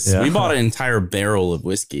cracked this. Yeah. We bought an entire barrel of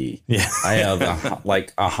whiskey. Yeah. I have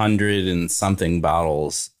like 100 and something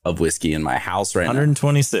bottles of whiskey in my house right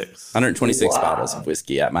 126. now. 126 bottles of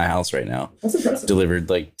whiskey at my house right now. That's impressive. Delivered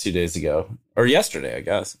like 2 days ago. Or yesterday, I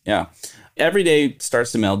guess. Yeah. Every day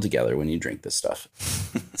starts to meld together when you drink this stuff.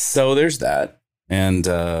 So there's that. And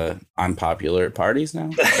I'm popular at parties now.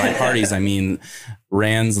 By parties, I mean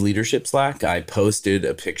Rand's leadership Slack. I posted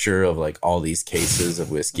a picture of like all these cases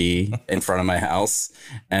of whiskey in front of my house.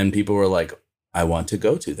 And people were like, I want to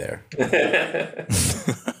go to there.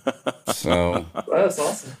 So that's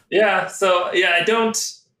awesome. Yeah. So yeah, I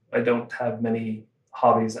don't have many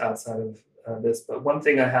hobbies outside of this. But one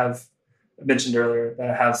thing I have mentioned earlier that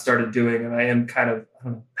I have started doing, and I am kind of, I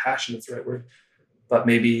don't know, passionate's the right word, but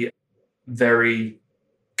maybe very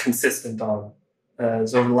consistent on,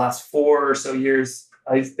 is over the last 4 or so years,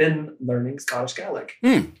 I've been learning Scottish Gaelic.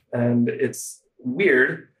 And it's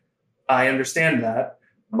weird. I understand that.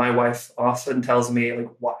 My wife often tells me, like,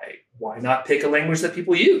 why not pick a language that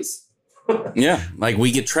people use? Yeah, like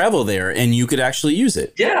we could travel there and you could actually use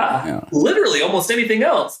it. Yeah, literally almost anything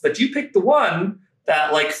else. But you pick the one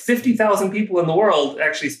that like 50,000 people in the world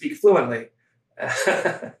actually speak fluently.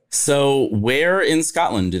 So where in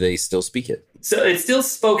Scotland do they still speak it? So it's still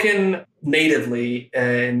spoken natively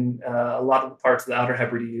in a lot of the parts of the Outer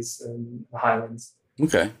Hebrides and the Highlands.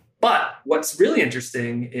 Okay. But what's really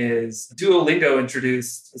interesting is Duolingo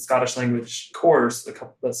introduced a Scottish language course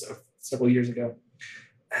several years ago.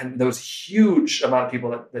 And there was a huge amount of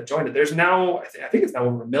people that joined it. There's now, I think it's now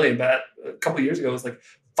over 1 million, but a couple of years ago, it was like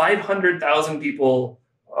 500,000 people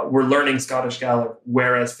were learning Scottish Gaelic,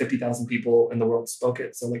 whereas 50,000 people in the world spoke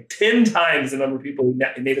it. So like 10 times the number of people who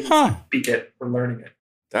natively speak it were learning it.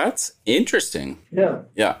 That's interesting. Yeah.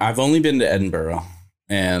 Yeah. I've only been to Edinburgh,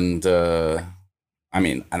 and I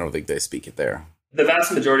mean, I don't think they speak it there. The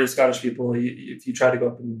vast majority of Scottish people, if you try to go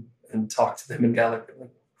up and talk to them in Gaelic,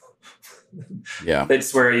 like, yeah, they'd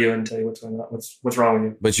swear at you and tell you what's going on, what's wrong with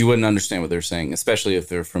you. But you wouldn't understand what they're saying, especially if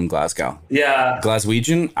they're from Glasgow. Yeah,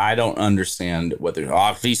 Glaswegian, I don't understand what they're.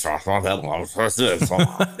 There's a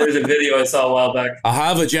video I saw a while back. I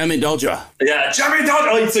have a Jemmy Dodger. Yeah, Jemmy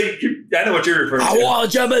Dodger. So I know what you're referring to. I want a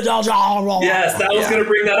Jemmy Dodger. Yes, that was going to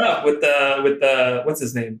bring that up with the what's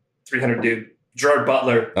his name, 300 dude. Gerard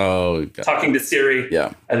Butler talking to Siri.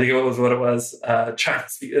 Yeah. I think it was what it was. Trying to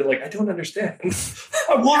speak. Like, I don't understand.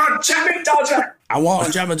 I want a Jemmy Dodger. I want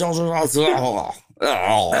a Jemmy Dodger.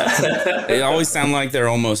 They always sound like they're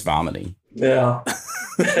almost vomiting. Yeah.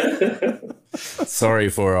 Sorry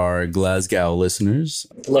for our Glasgow listeners.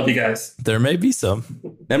 Love you guys. There may be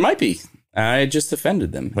some. There might be. I just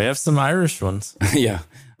offended them. We have some Irish ones. Yeah.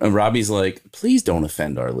 Robbie's like, please don't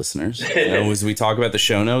offend our listeners. As we talk about the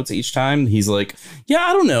show notes each time, he's like, yeah,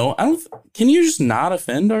 I don't know. Can you just not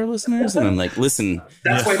offend our listeners? And I'm like, listen.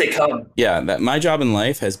 That's why they come. Yeah, my job in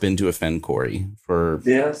life has been to offend Cory for,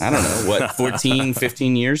 I don't know, 14,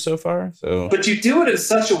 15 years so far. So, but you do it in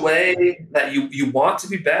such a way that you want to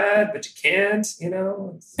be bad, but you can't, you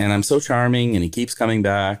know. And I'm so charming and he keeps coming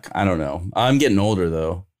back. I don't know. I'm getting older,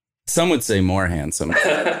 though. Some would say more handsome.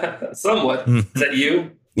 Somewhat. Is that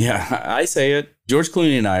you? Yeah, I say it. George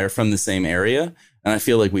Clooney and I are from the same area, and I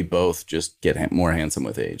feel like we both just get more handsome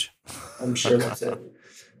with age. I'm sure that's it.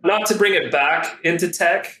 Not to bring it back into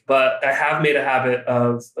tech, but I have made a habit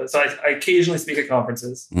of, so I occasionally speak at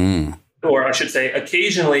conferences, or I should say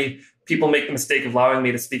occasionally people make the mistake of allowing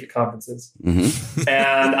me to speak at conferences. Mm-hmm.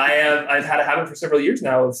 And I've had a habit for several years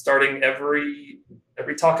now of starting every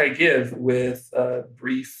talk I give with a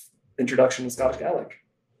brief introduction to Scottish Gaelic.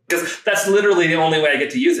 Because that's literally the only way I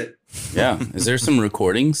get to use it. Yeah. Is there some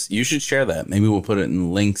recordings? You should share that. Maybe we'll put it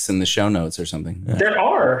in links in the show notes or something. Yeah. There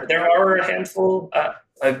are a handful.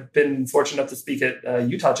 I've been fortunate enough to speak at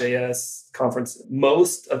Utah JS conference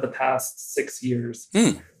most of the past 6 years.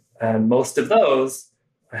 And most of those,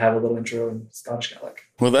 I have a little intro in Scottish Gaelic.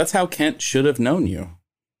 Well, that's how Kent should have known you.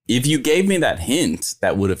 If you gave me that hint,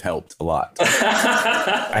 that would have helped a lot.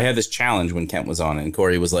 I had this challenge when Kent was on, and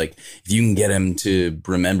Cory was like, if you can get him to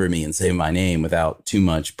remember me and say my name without too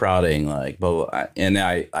much prodding, like, blah, blah, and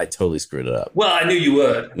I totally screwed it up. Well, I knew you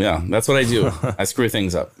would. Yeah, that's what I do. I screw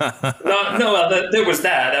things up. There was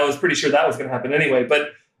that. I was pretty sure that was going to happen anyway. But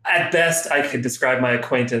at best, I could describe my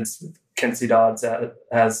acquaintance with Kenzie Dodds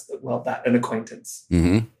as well, that an acquaintance.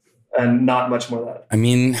 Mm-hmm. And not much more than that. I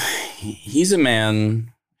mean, he's a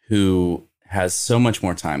man who has so much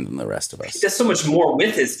more time than the rest of us. He does so much more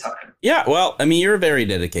with his time. Yeah, well, I mean, you're very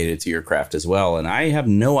dedicated to your craft as well, and I have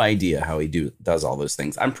no idea how he does all those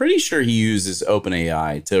things. I'm pretty sure he uses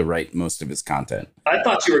OpenAI to write most of his content. I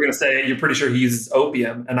thought you were going to say you're pretty sure he uses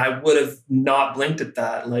opium, and I would have not blinked at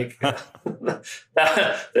that. Like,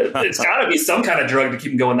 it's got to be some kind of drug to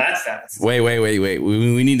keep him going that fast. Wait.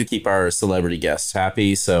 We need to keep our celebrity guests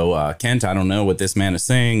happy. So, Kent, I don't know what this man is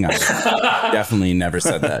saying. I definitely never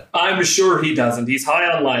said that. I'm sure he doesn't. He's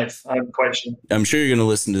high on life. I'm quite sure. I'm sure you're going to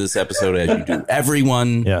listen to this episode as you do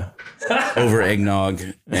everyone over eggnog,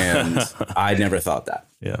 and I never thought that.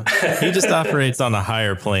 Yeah, he just operates on a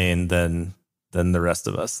higher plane than the rest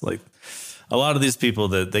of us. Like a lot of these people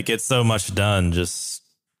that they get so much done just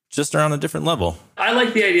are on a different level. I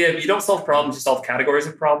like the idea of you don't solve problems, you solve categories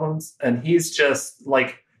of problems, and he's just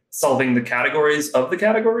like solving the categories of the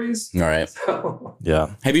categories. All right. So,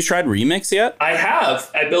 yeah. Have you tried Remix yet? I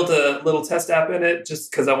have. I built a little test app in it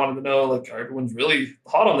just because I wanted to know, like, everyone's really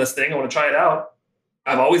hot on this thing. I want to try it out.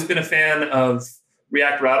 I've always been a fan of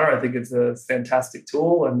React Router. I think it's a fantastic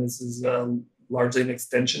tool, and this is largely an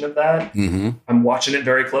extension of that. Mm-hmm. I'm watching it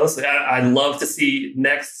very closely. I love to see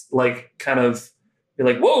Next, like, kind of be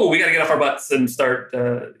like, whoa, we got to get off our butts and start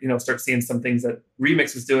seeing some things that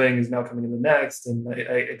Remix was doing is now coming in the Next. And I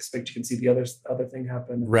expect you can see the other thing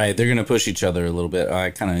happen. Right. They're going to push each other a little bit. I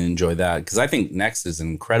kind of enjoy that because I think Next is an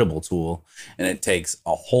incredible tool and it takes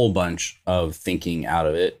a whole bunch of thinking out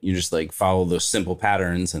of it. You just like follow those simple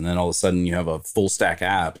patterns and then all of a sudden you have a full stack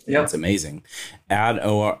app. Yep. It's amazing. Add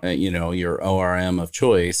your ORM of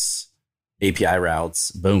choice, API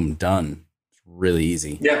routes, boom, done. It's really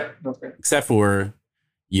easy. Yeah, that's great. Except for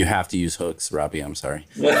you have to use hooks, Robbie. I'm sorry.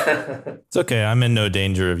 It's okay. I'm in no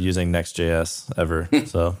danger of using Next.js ever.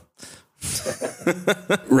 So,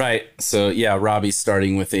 right. So, yeah, Robbie's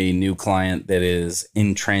starting with a new client that is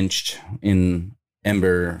entrenched in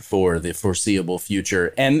Ember for the foreseeable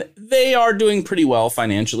future. And they are doing pretty well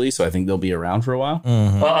financially. So I think they'll be around for a while.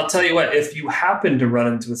 Mm-hmm. Well, I'll tell you what, if you happen to run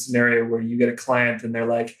into a scenario where you get a client and they're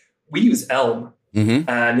like, we use Elm. Mm-hmm.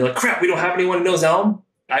 And you're like, crap, we don't have anyone who knows Elm.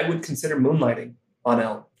 I would consider moonlighting on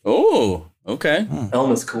Elm. Oh, okay.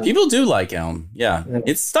 Elm is cool. People do like Elm. Yeah.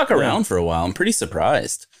 It's stuck around for a while. I'm pretty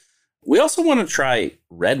surprised. We also want to try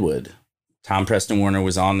Redwood. Tom Preston Warner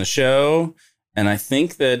was on the show, and I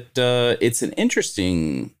think that it's an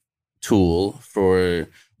interesting tool for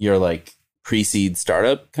your like pre-seed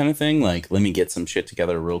startup kind of thing. Like, let me get some shit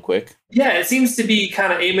together real quick. Yeah, it seems to be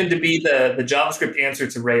kind of aiming to be the JavaScript answer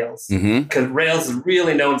to Rails. Because Rails is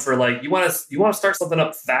really known for like, you want to start something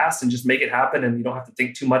up fast and just make it happen and you don't have to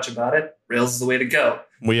think too much about it. Rails is the way to go.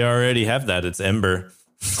 We already have that. It's Ember.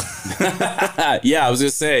 Yeah, I was going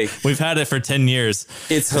to say. We've had it for 10 years.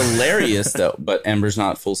 It's hilarious, though, but Ember's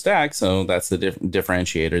not full stack, so that's the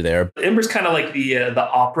differentiator there. Ember's kind of like the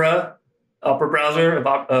Opera browser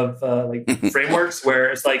of like frameworks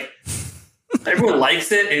where it's like everyone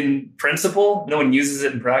likes it in principle. No one uses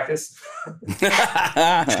it in practice.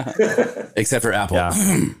 Except for Apple. Yeah.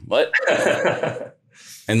 What?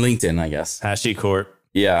 And LinkedIn, I guess. HashiCorp.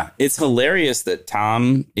 Yeah. It's hilarious that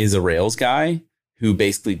Tom is a Rails guy who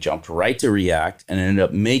basically jumped right to React and ended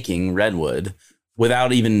up making Redwood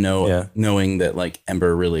without even knowing that like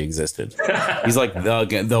Ember really existed. He's like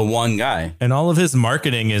the one guy. And all of his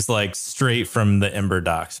marketing is like straight from the Ember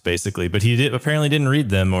docs, basically. But he apparently didn't read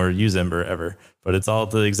them or use Ember ever. But it's all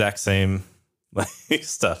the exact same like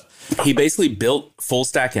stuff. He basically built full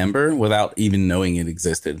stack Ember without even knowing it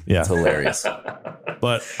existed. Yeah. It's hilarious.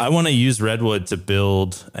 But I want to use Redwood to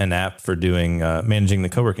build an app for doing managing the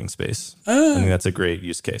co-working space. I think that's a great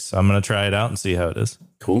use case. So I'm going to try it out and see how it is.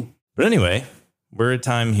 Cool. But anyway, we're at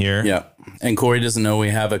time here. Yeah. And Cory doesn't know we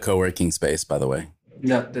have a co-working space, by the way.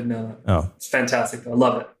 No, didn't know that. Oh. It's fantastic, though. I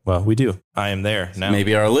love it. Well, we do. I am there now.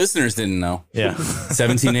 Maybe our listeners didn't know. Yeah.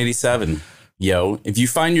 1787. Yo, if you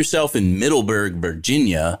find yourself in Middleburg,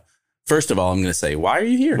 Virginia, first of all, I'm going to say, why are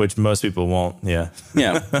you here? Which most people won't. Yeah.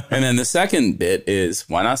 Yeah. And then the second bit is,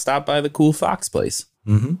 why not stop by the cool Fox place?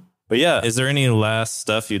 Mm-hmm. But yeah, is there any last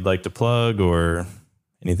stuff you'd like to plug or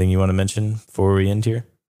anything you want to mention before we end here?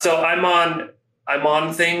 So I'm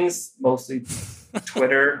on things, mostly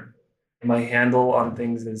Twitter My handle on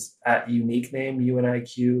things is at unique name,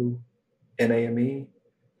 UNIQNAME.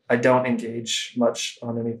 I don't engage much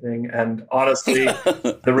on anything. And honestly,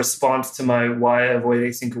 the response to my why I avoid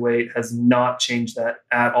async await has not changed that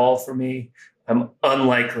at all for me. I'm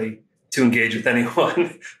unlikely to engage with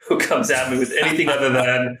anyone who comes at me with anything other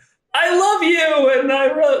than, I love you, and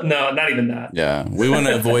I wrote. No, not even that. Yeah, we want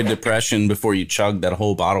to avoid depression before you chug that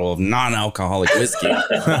whole bottle of non-alcoholic whiskey.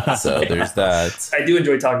 So there's that. I do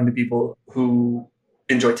enjoy talking to people who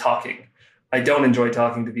enjoy talking. I don't enjoy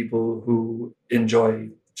talking to people who enjoy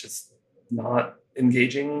just not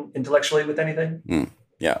engaging intellectually with anything.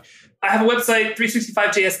 Yeah. I have a website,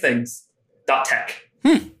 365jsthings.tech.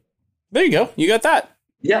 There you go. You got that.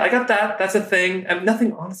 Yeah, I got that. That's a thing.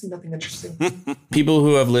 Nothing interesting. People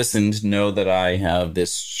who have listened know that I have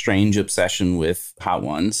this strange obsession with Hot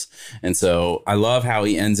Ones. And so I love how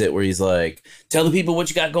he ends it where he's like, tell the people what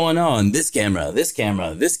you got going on. This camera, this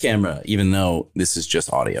camera, this camera, even though this is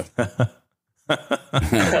just audio.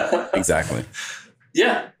 Exactly.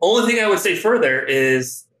 Yeah. Only thing I would say further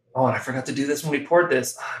is, and I forgot to do this when we poured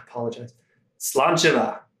this. I apologize.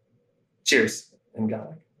 Slancheva. Cheers. And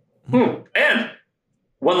garlic. And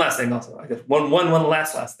one last thing also. I guess one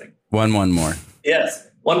last thing. One more. Yes.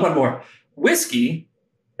 One more. Whiskey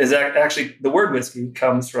is actually, the word whiskey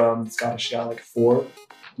comes from Scottish Gaelic for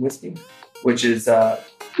whiskey, which is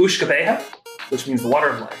Ushkabeha, which means the water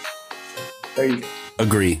of life. There you go.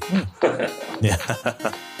 Agree. Yeah.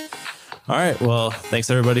 All right. Well,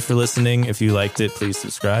 thanks everybody for listening. If you liked it, please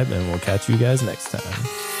subscribe and we'll catch you guys next time.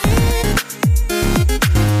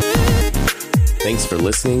 Thanks for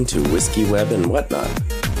listening to Whiskey Web and Whatnot.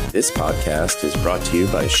 This podcast is brought to you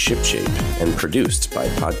by ShipShape and produced by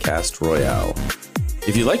Podcast Royale.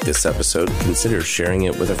 If you like this episode, consider sharing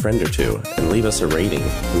it with a friend or two and leave us a rating,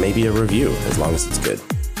 maybe a review, as long as it's good.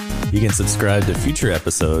 You can subscribe to future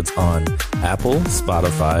episodes on Apple,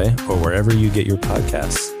 Spotify, or wherever you get your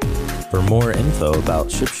podcasts. For more info about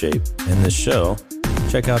ShipShape and this show,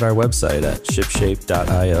 check out our website at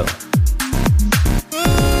shipshape.io.